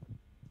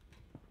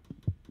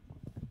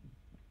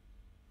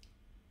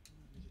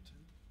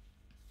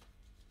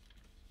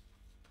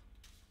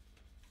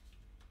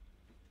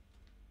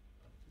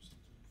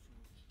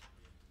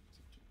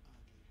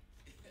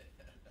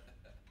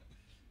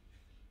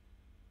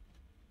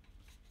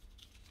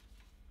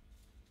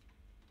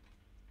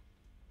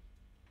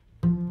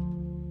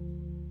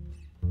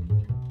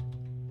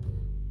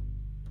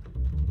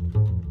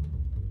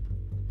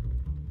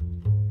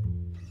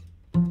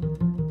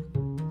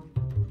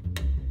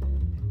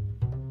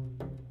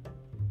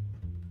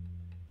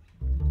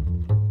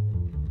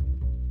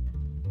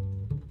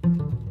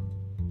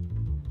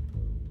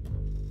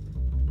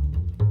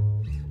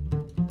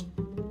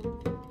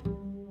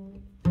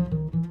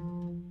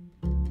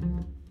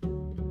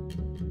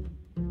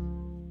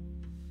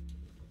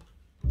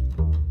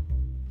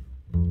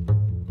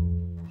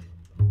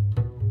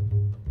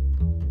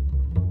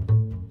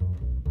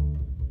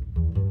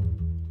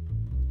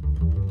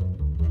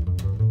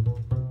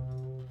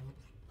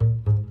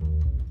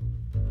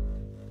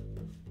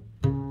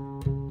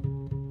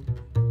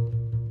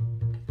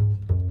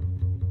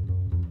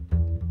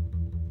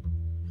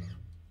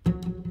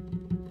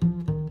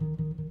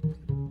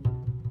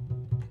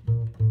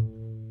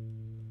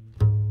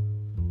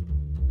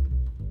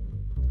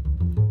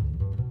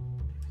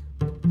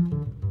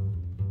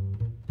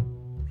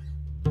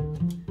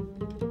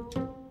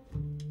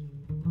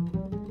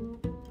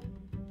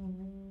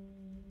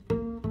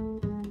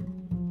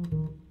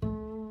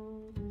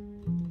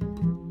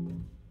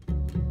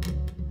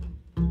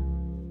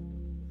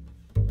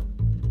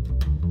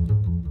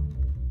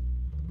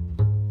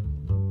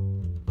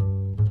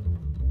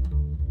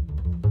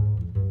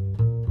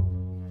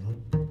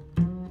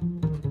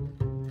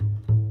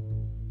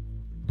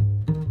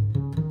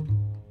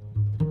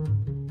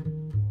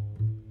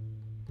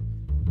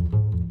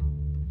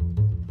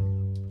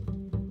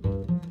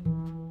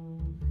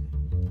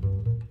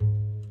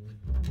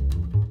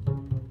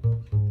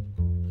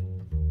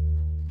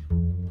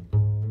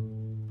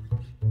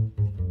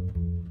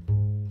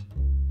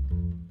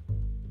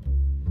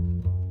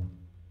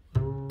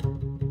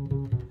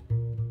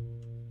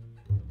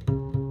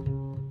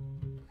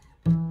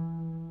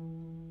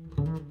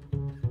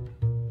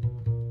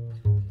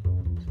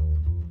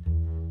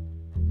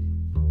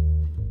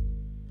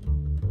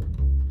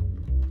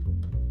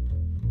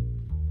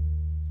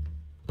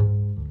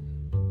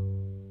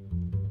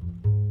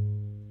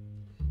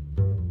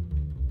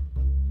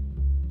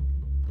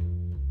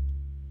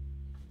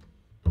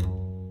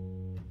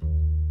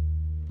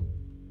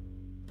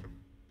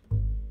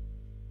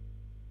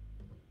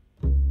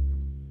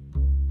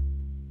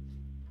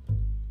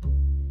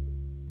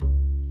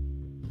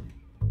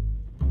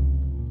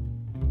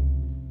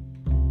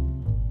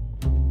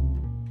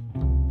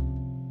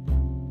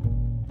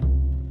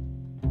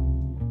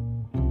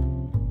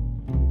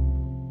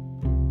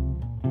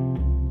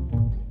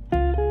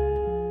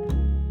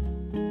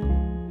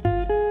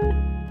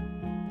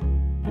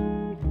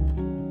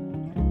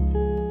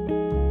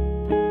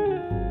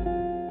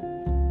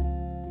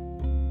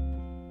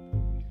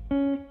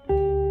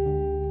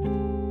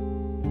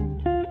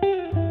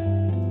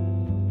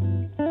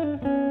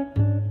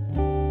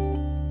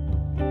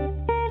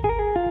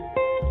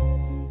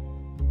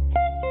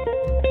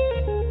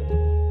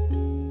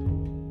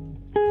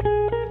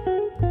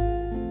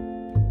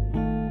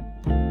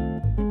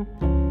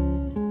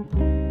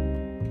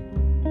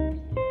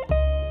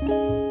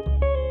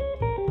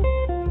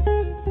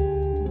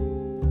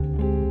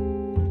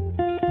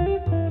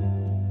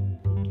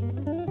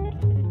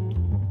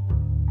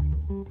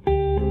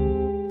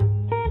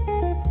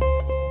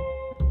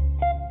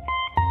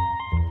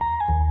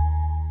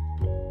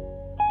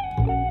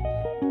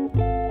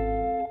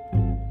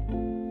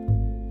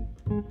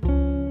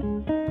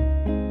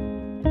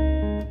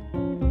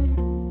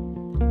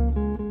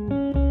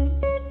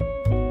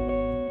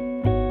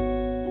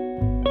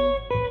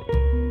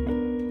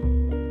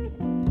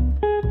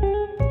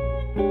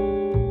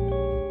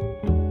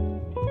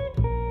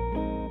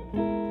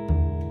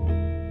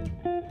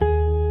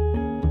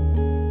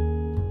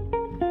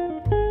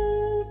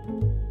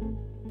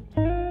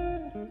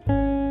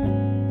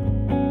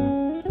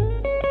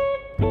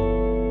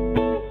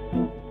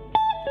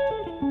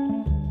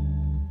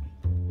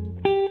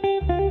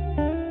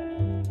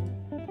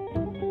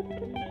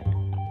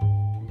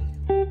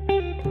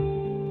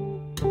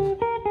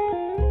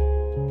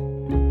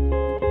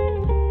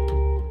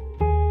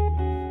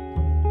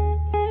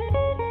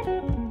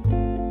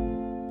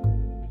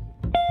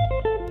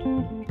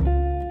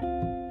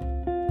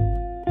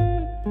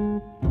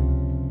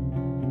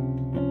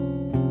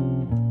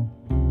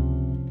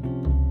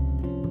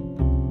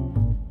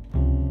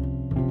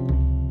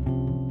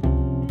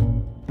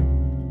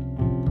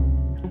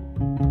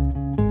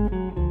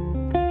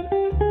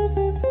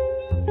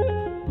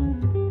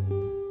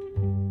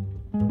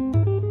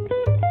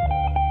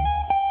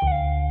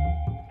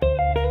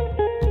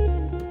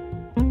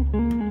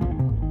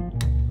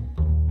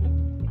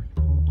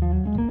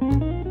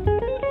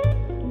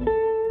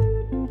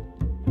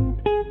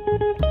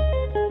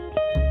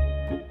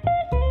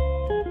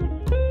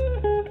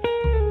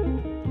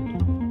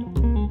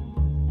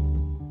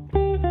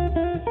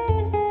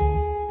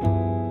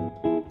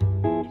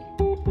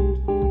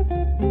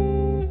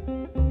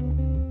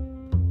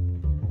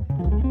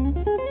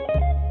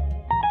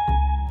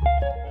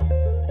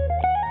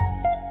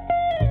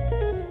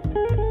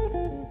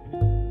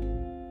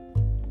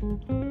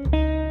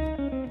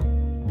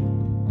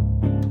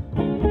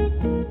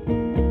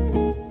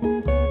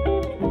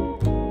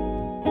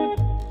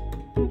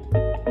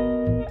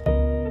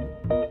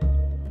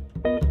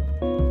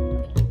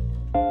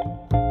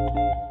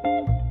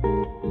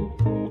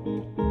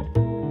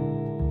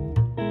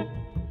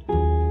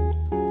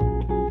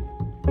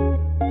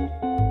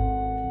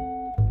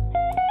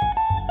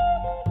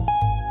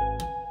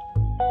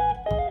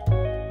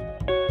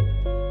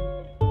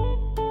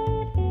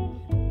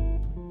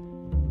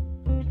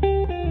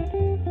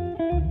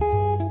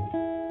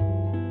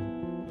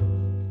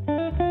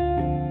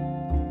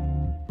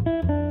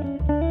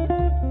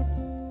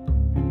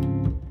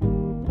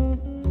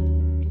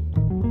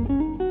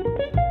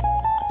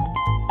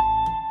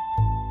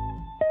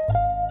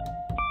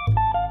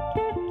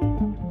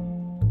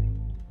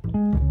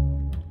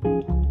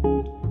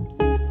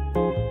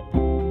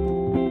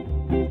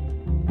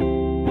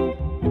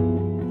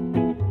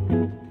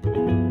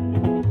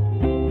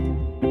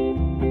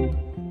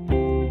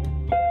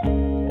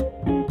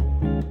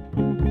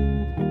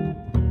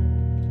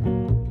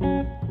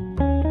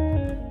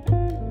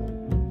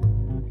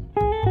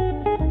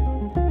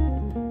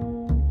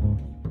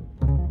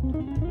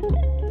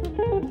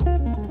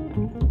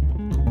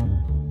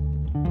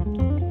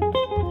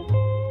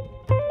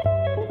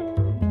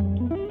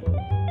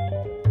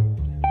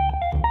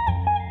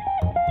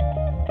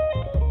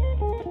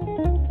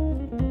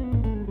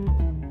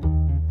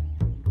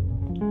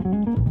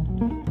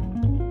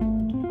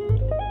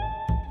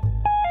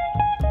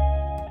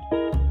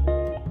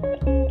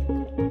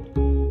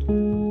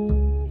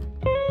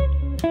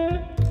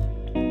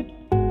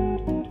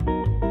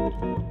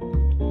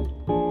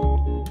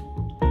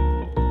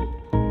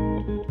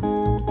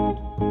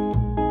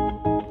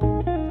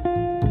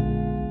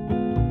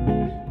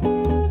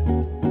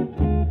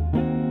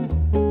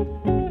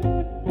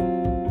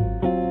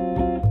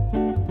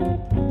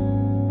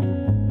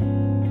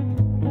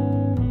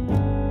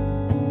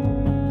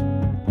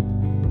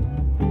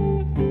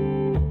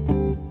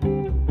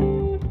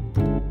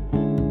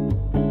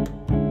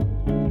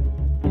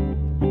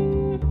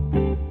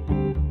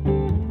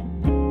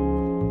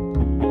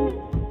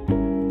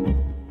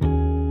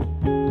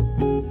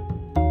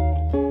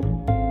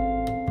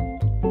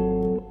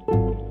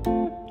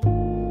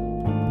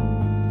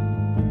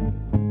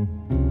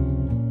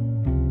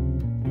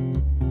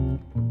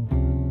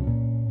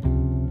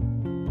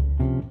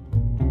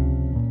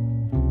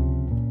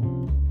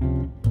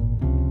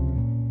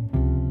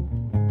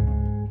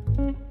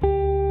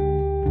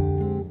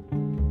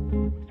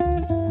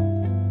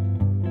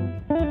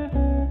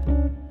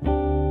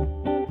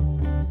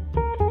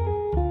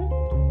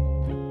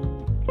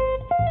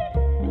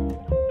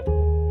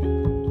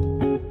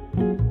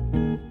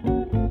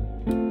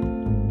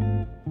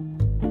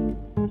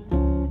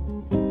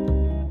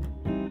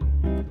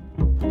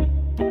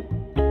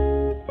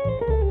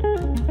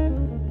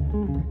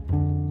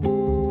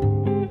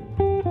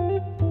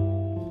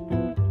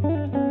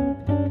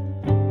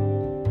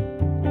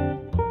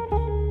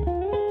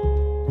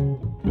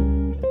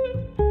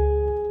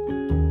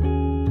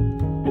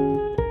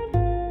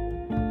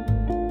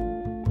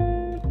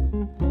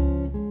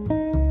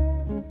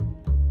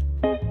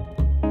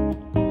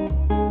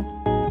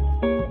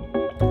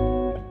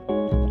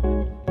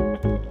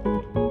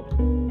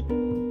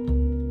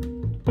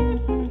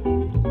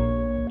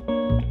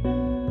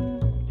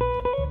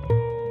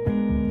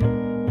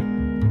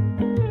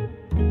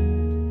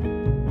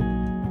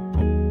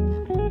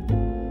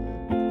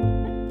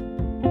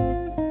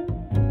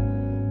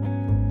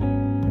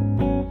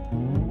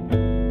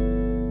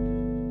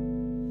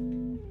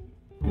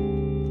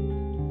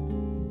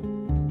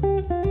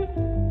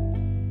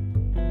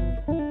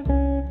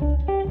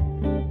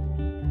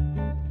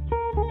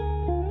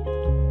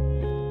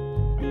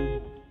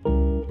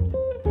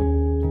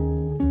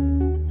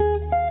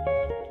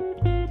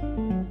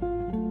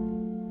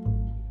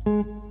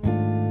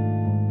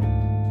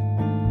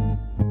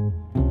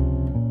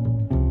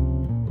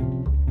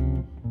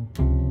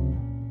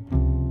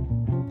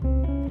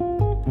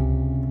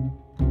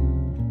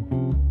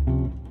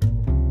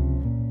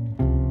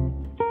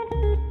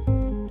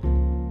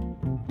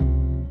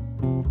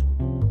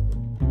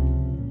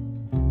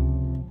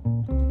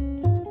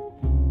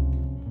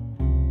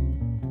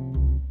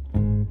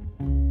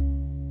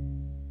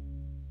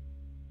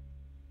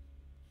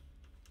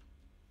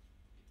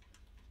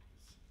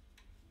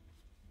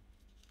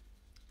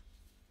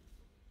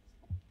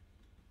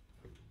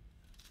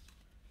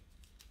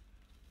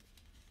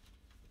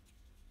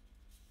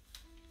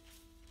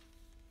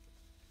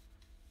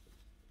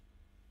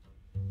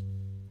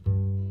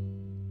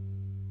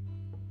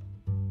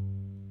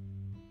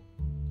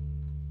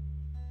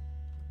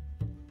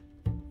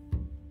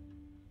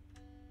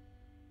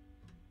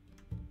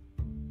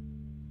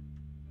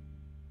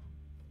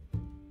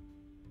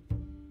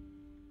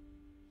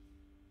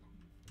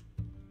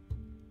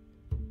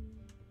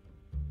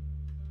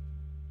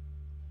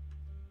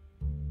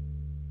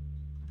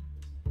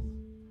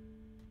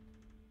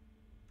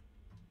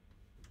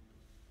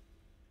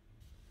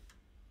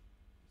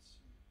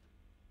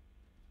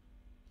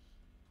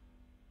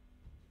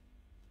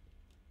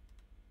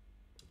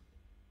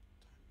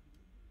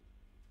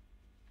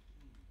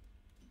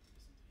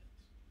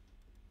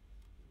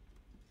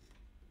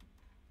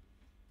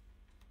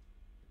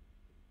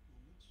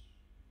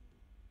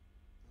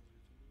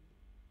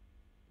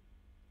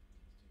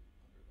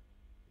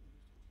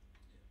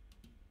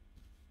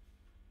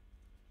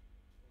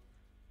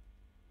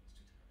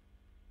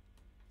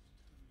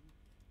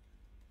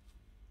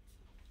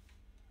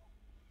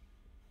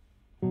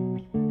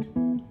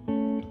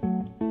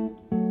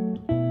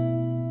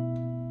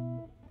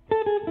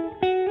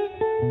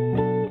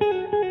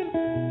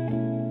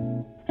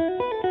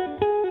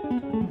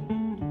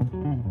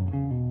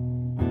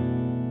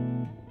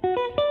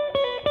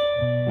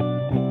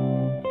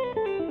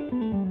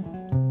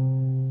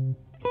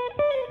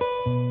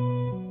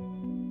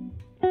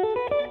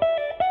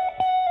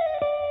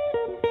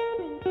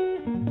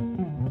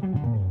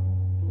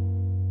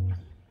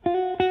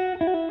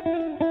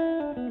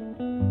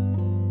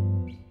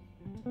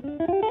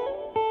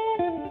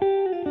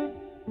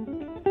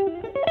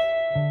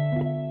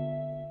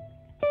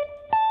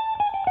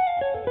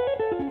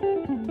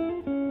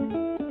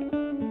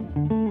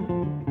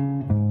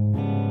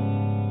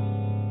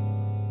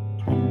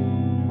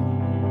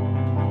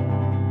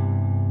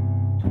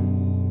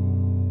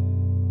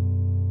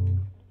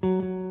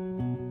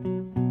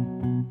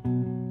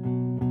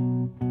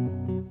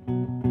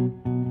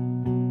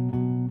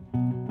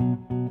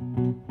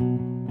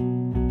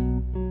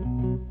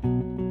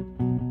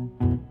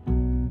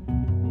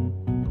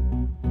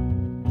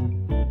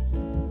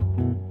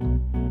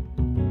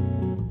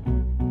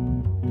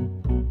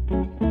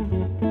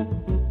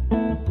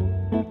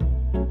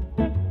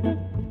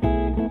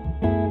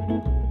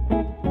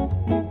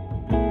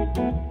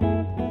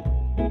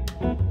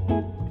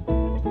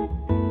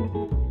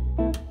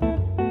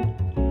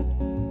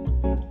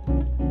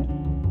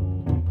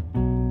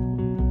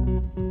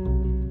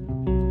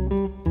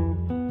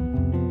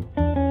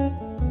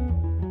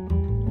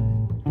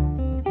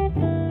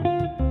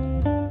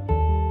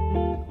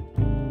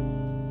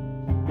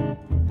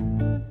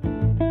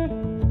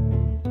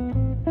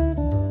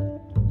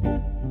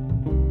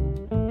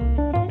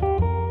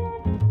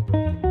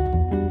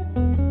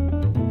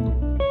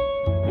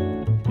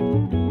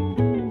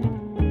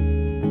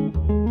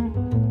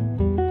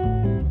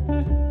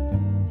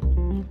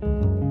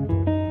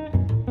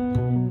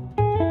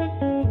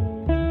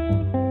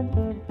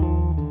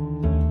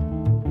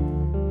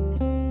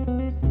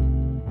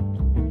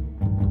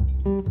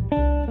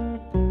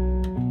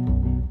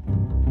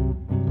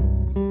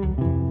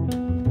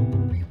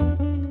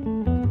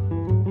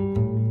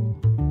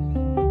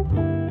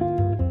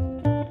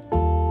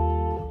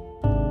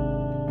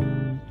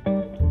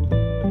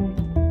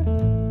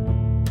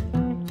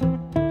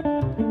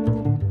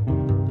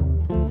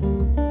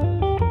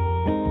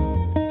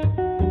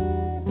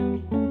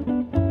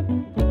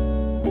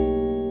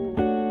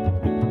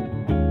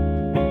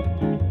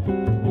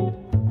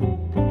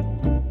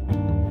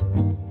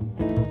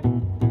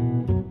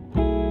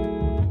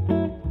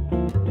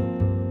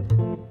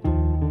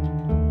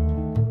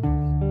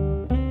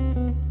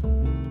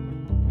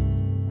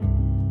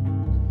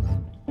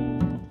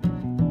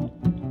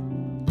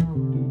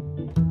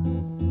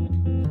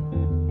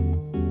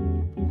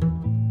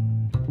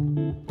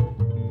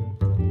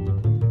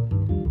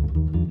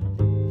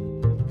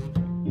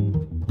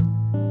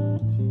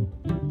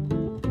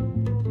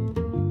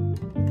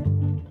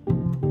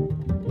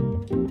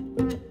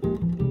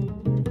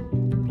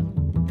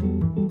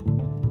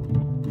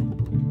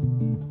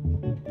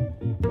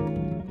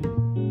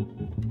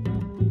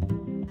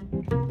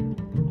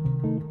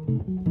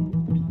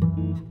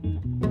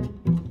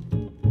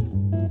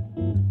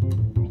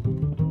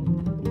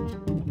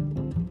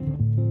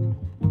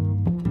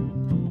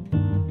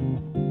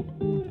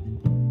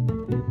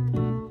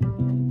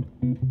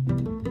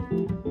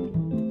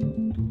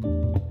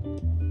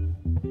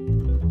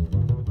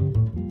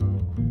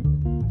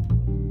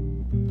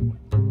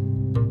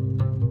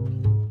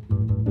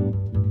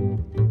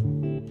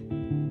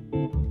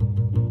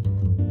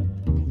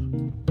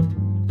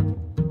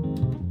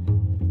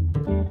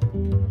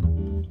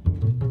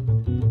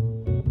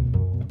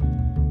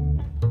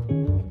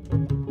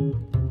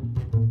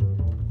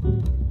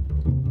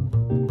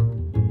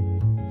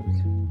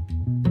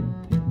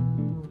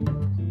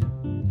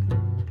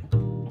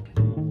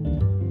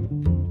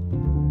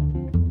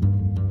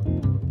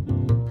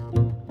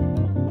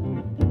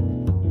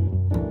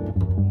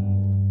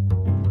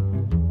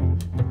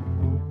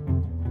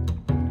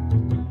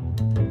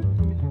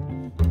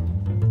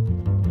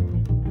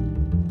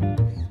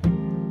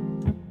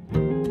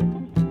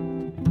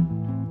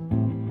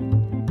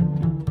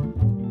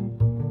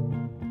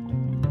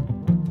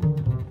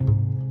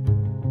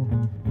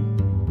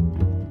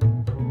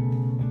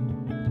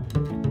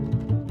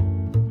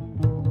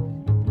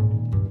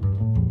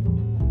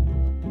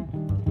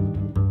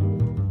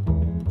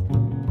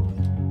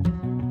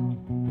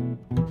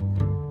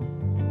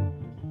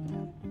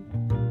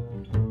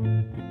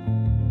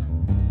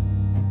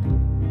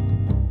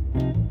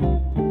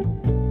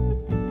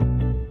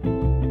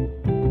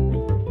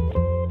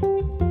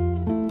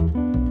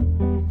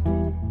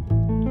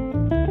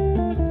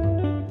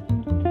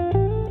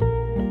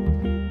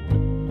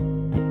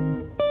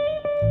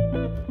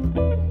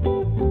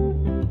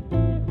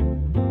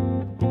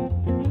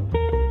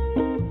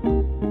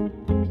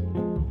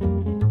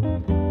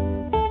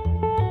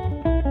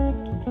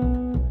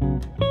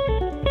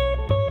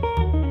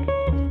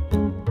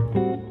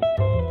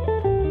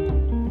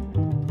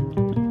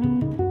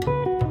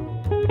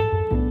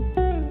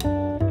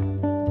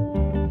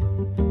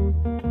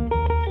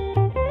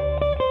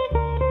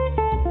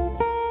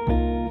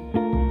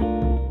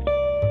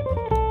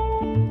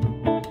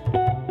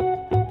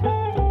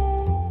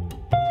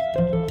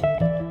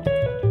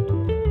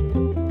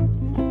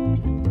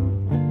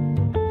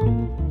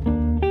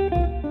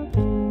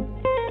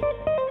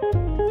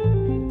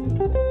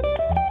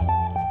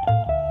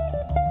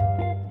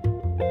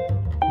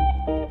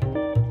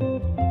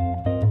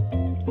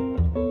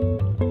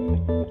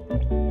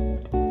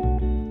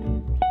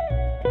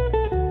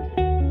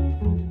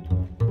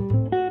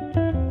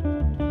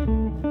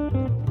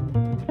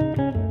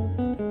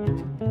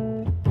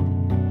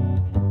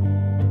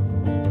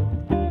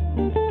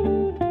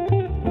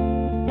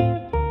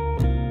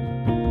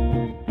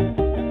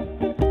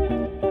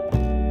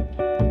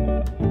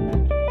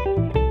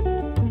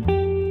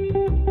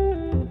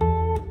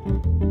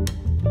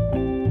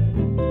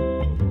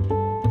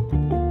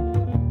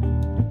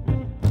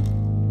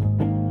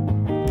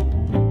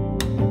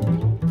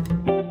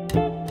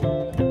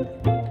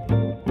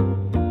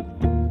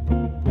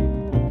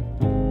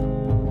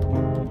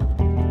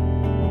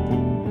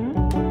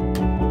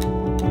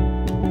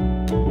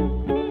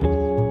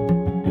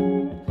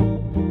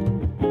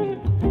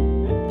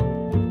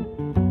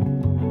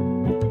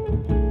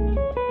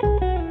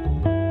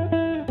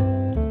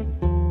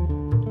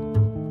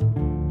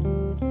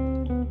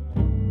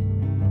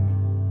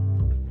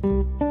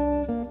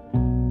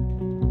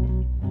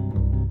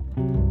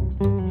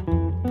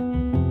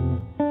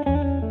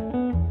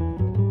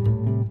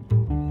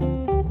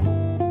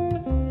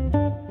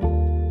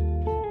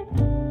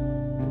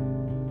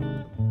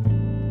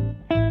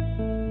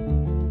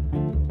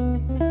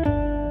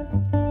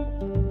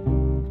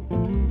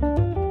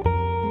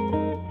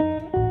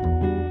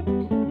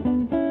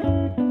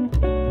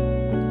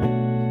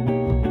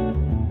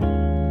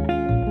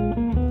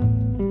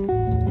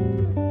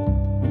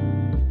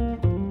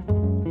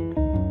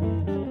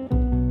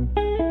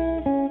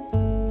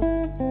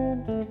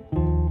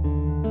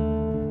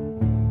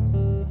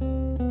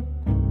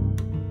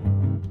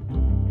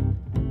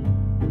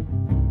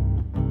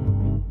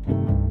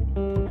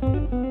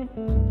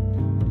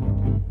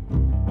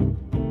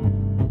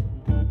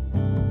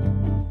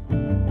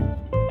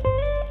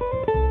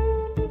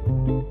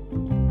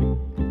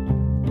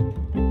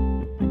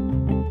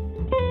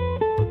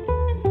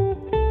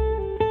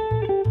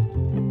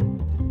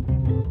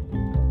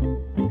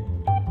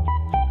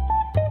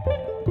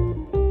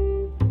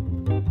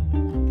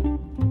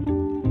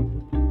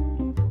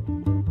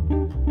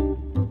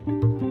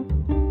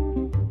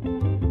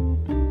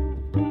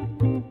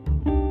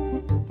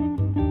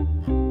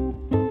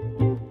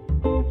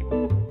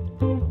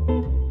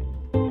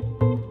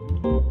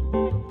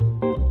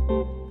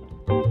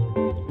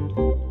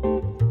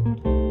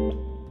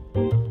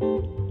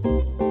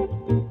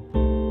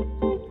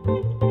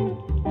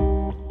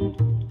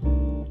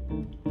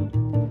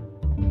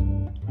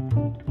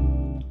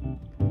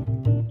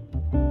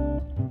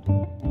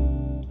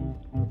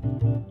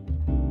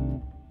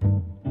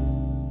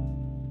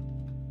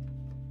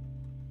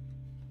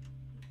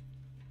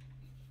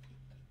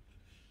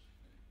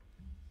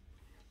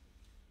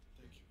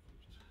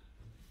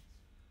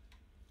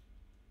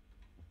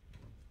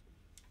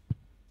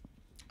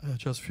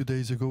 Just a few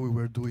days ago, we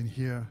were doing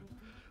here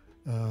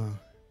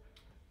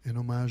an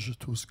homage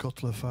to Scott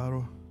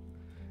LaFaro,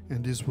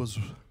 and this was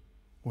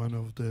one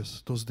of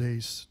those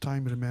days,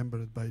 time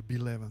remembered by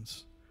Bill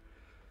Evans.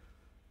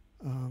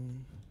 I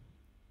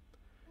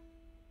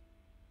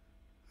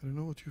don't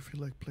know what you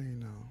feel like playing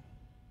now.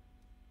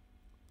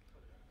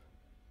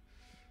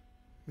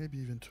 Maybe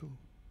even two,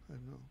 I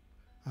don't know.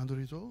 Under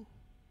it all?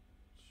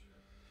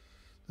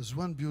 There's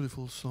one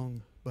beautiful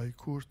song by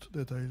Kurt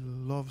that I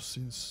love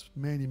since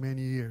many,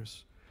 many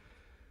years.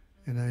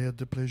 And I had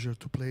the pleasure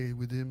to play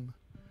with him,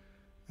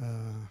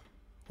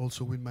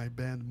 also with my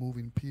band,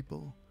 Moving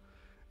People,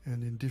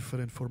 and in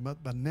different format,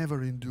 but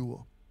never in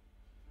duo.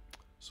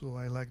 So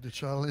I like the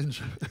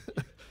challenge.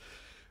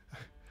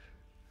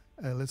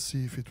 Let's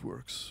see if it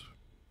works.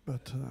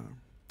 But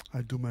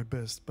I do my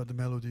best, but the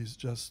melody is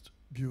just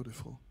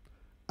beautiful.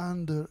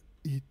 Under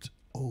it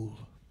all.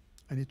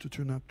 I need to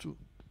tune up too.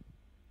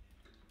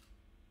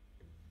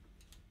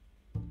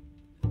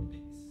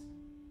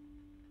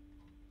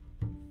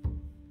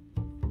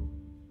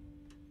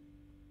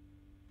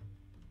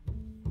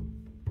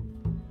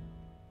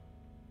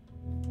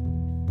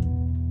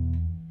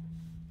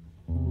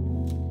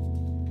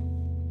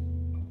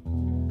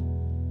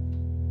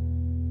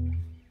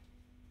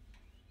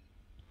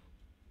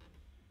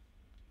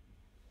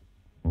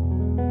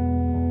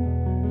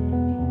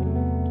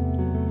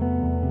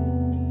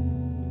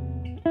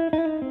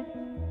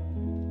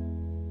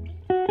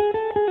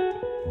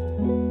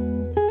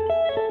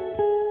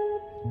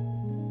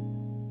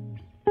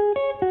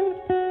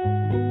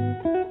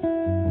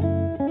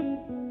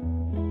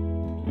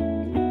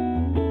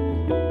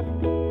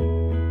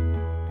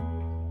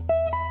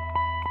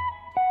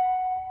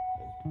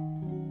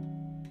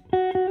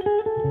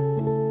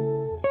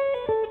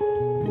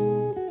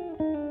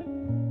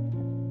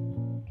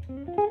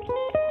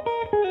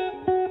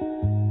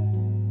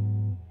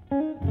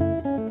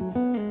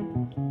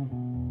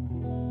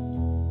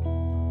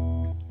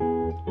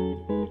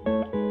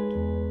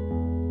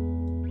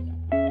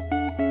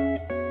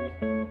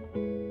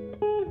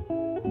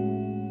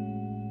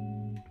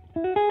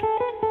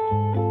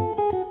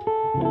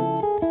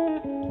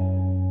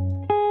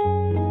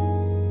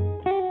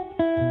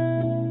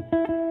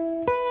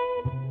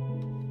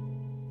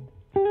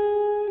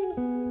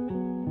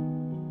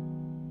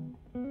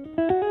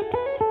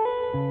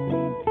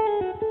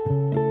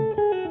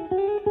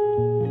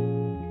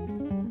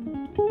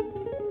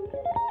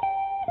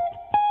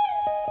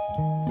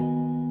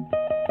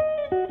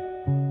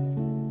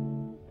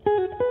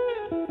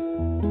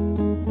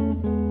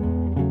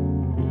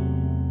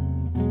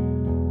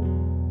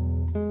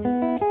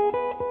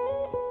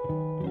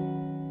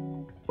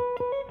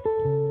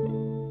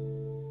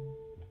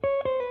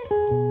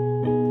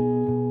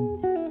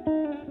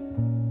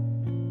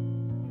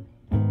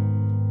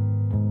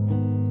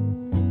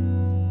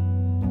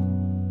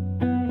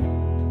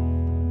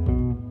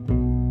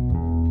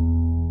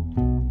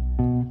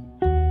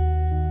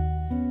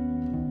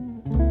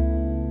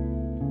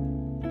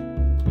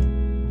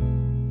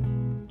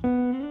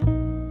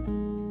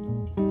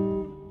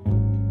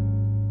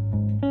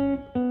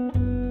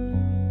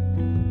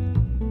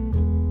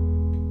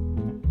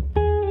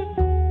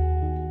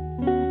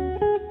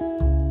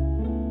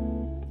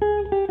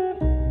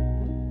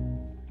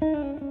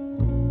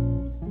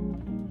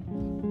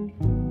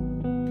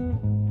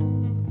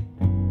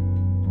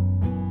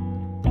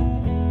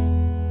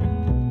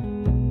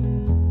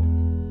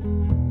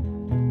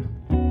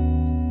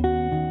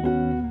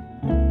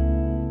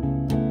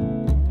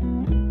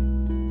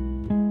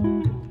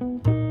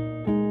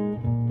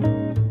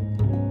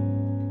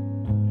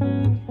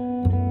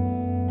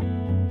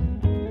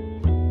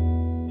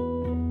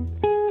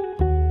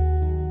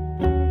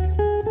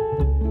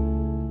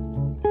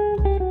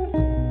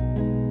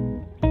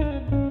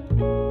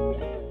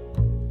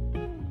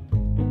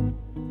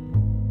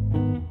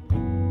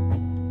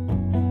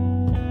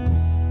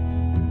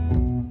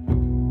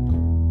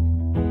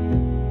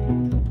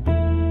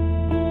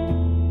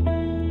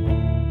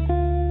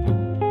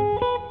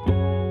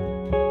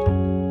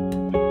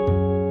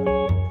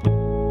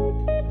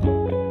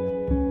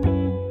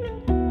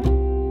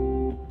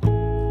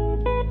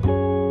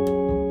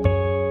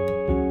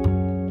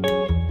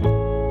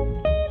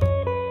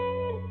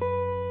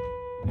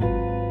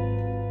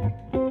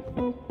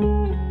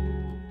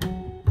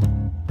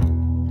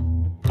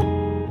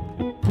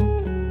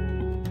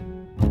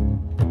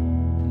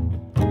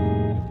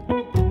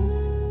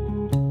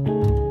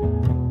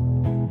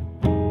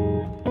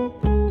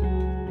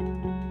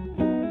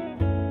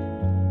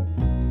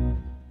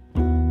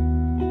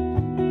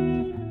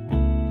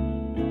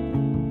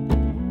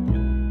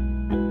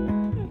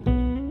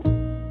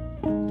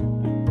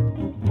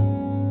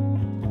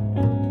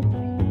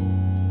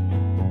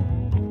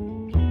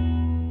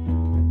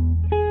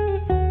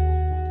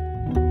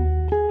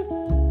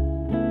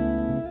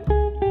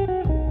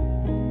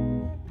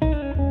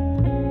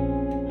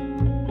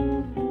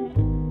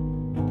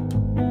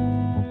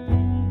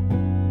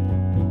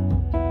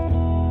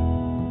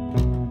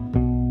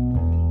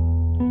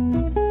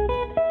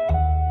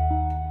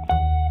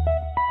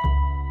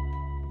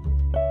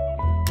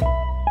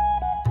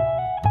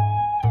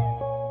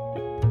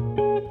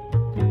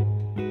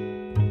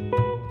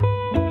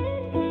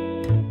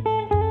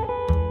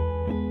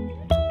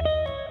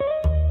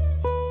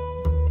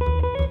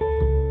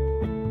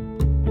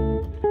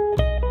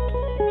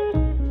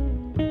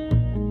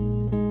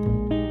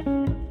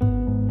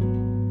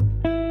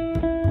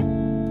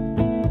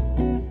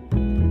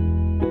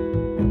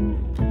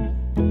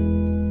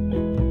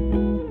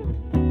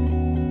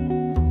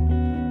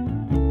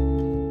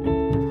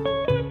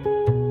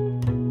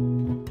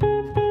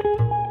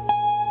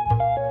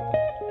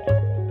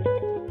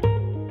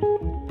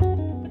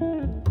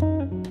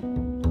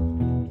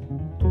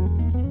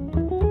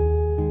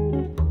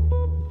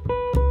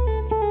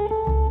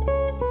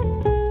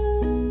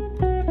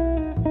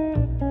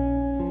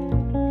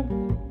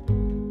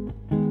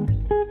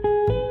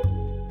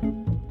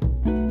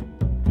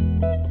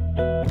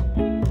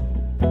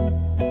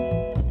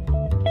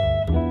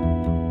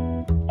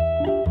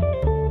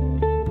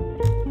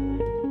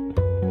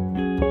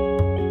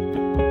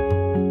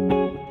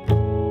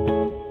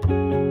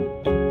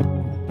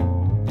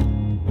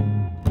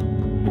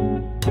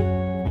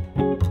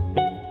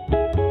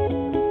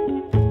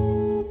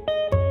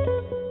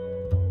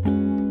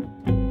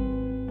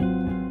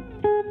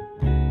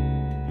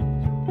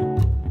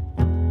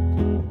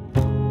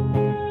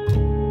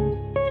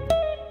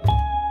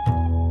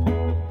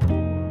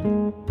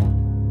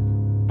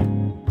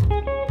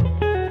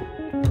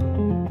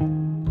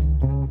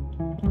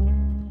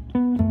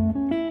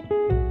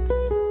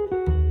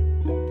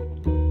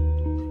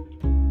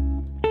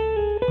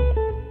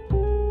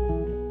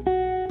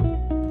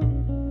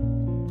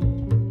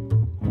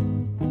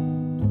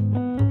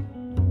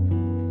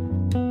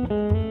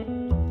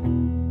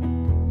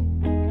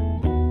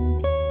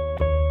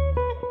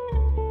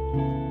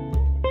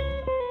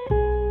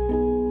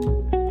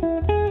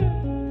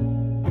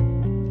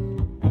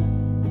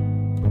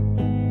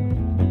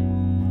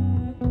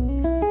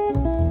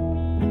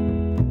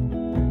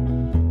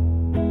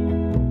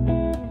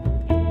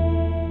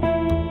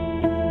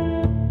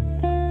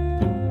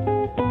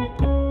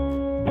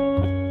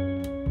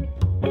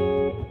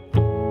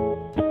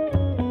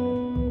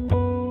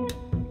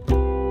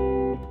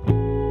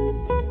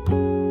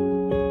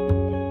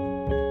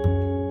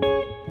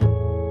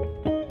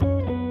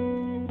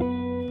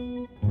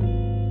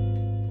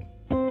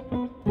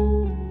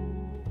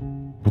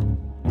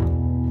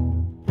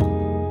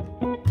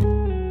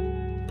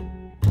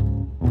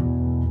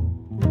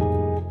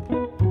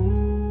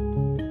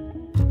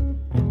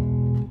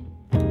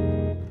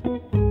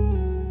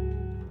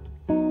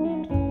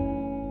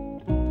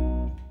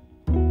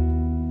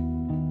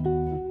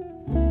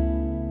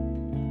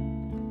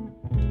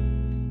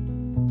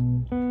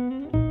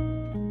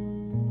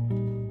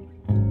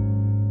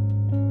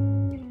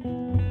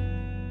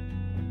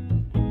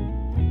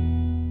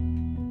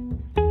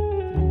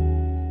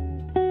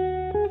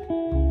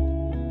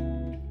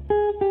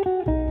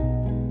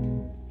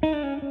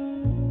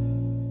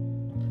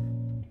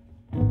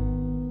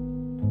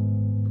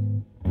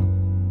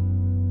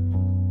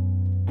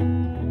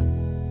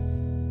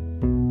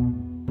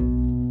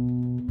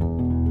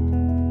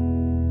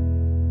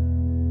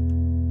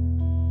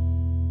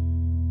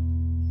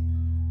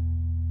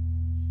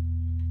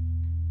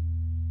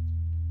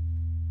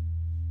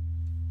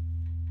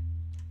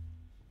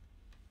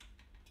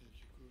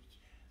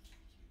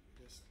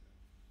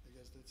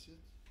 That's it?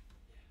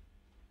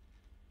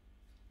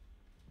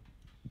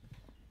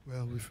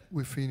 Well,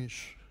 we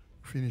finish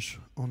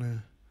on a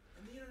And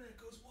the internet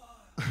goes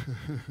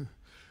wild.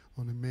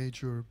 on a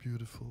major,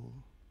 beautiful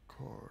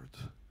chord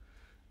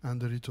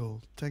under it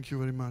all. Thank you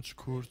very much,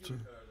 Kurt. Thank you,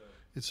 Riccardo.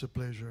 It's a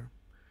pleasure.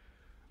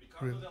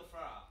 Riccardo Really. Del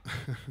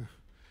Fra.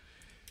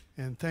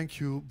 And thank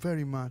you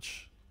very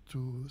much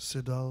to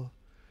Sedal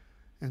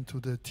and to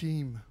the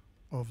team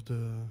of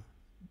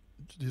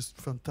this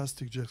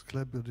fantastic jazz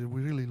club that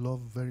we really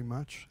love very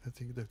much. I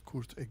think that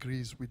Kurt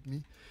agrees with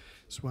me.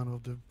 It's one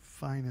of the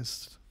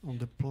finest on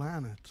the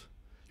planet.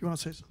 You want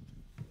to say something?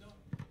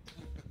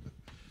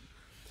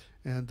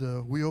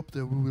 And we hope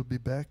that we will be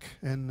back.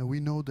 And we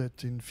know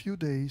that in few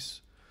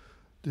days,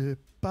 the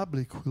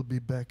public will be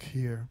back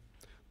here.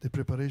 The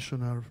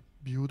preparations are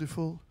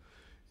beautiful.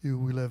 You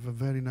will have a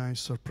very nice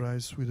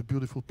surprise with a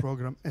beautiful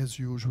program as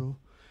usual.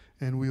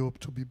 And we hope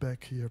to be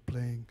back here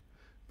playing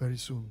very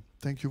soon.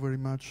 Thank you very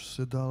much,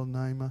 Sedal,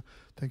 Naima.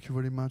 Thank you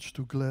very much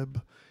to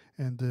Gleb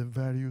and the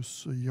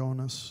various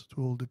Jonas,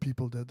 to all the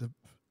people that have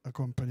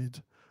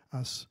accompanied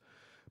us.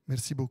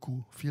 Merci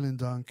beaucoup. Vielen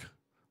Dank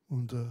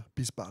und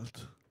bis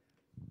bald.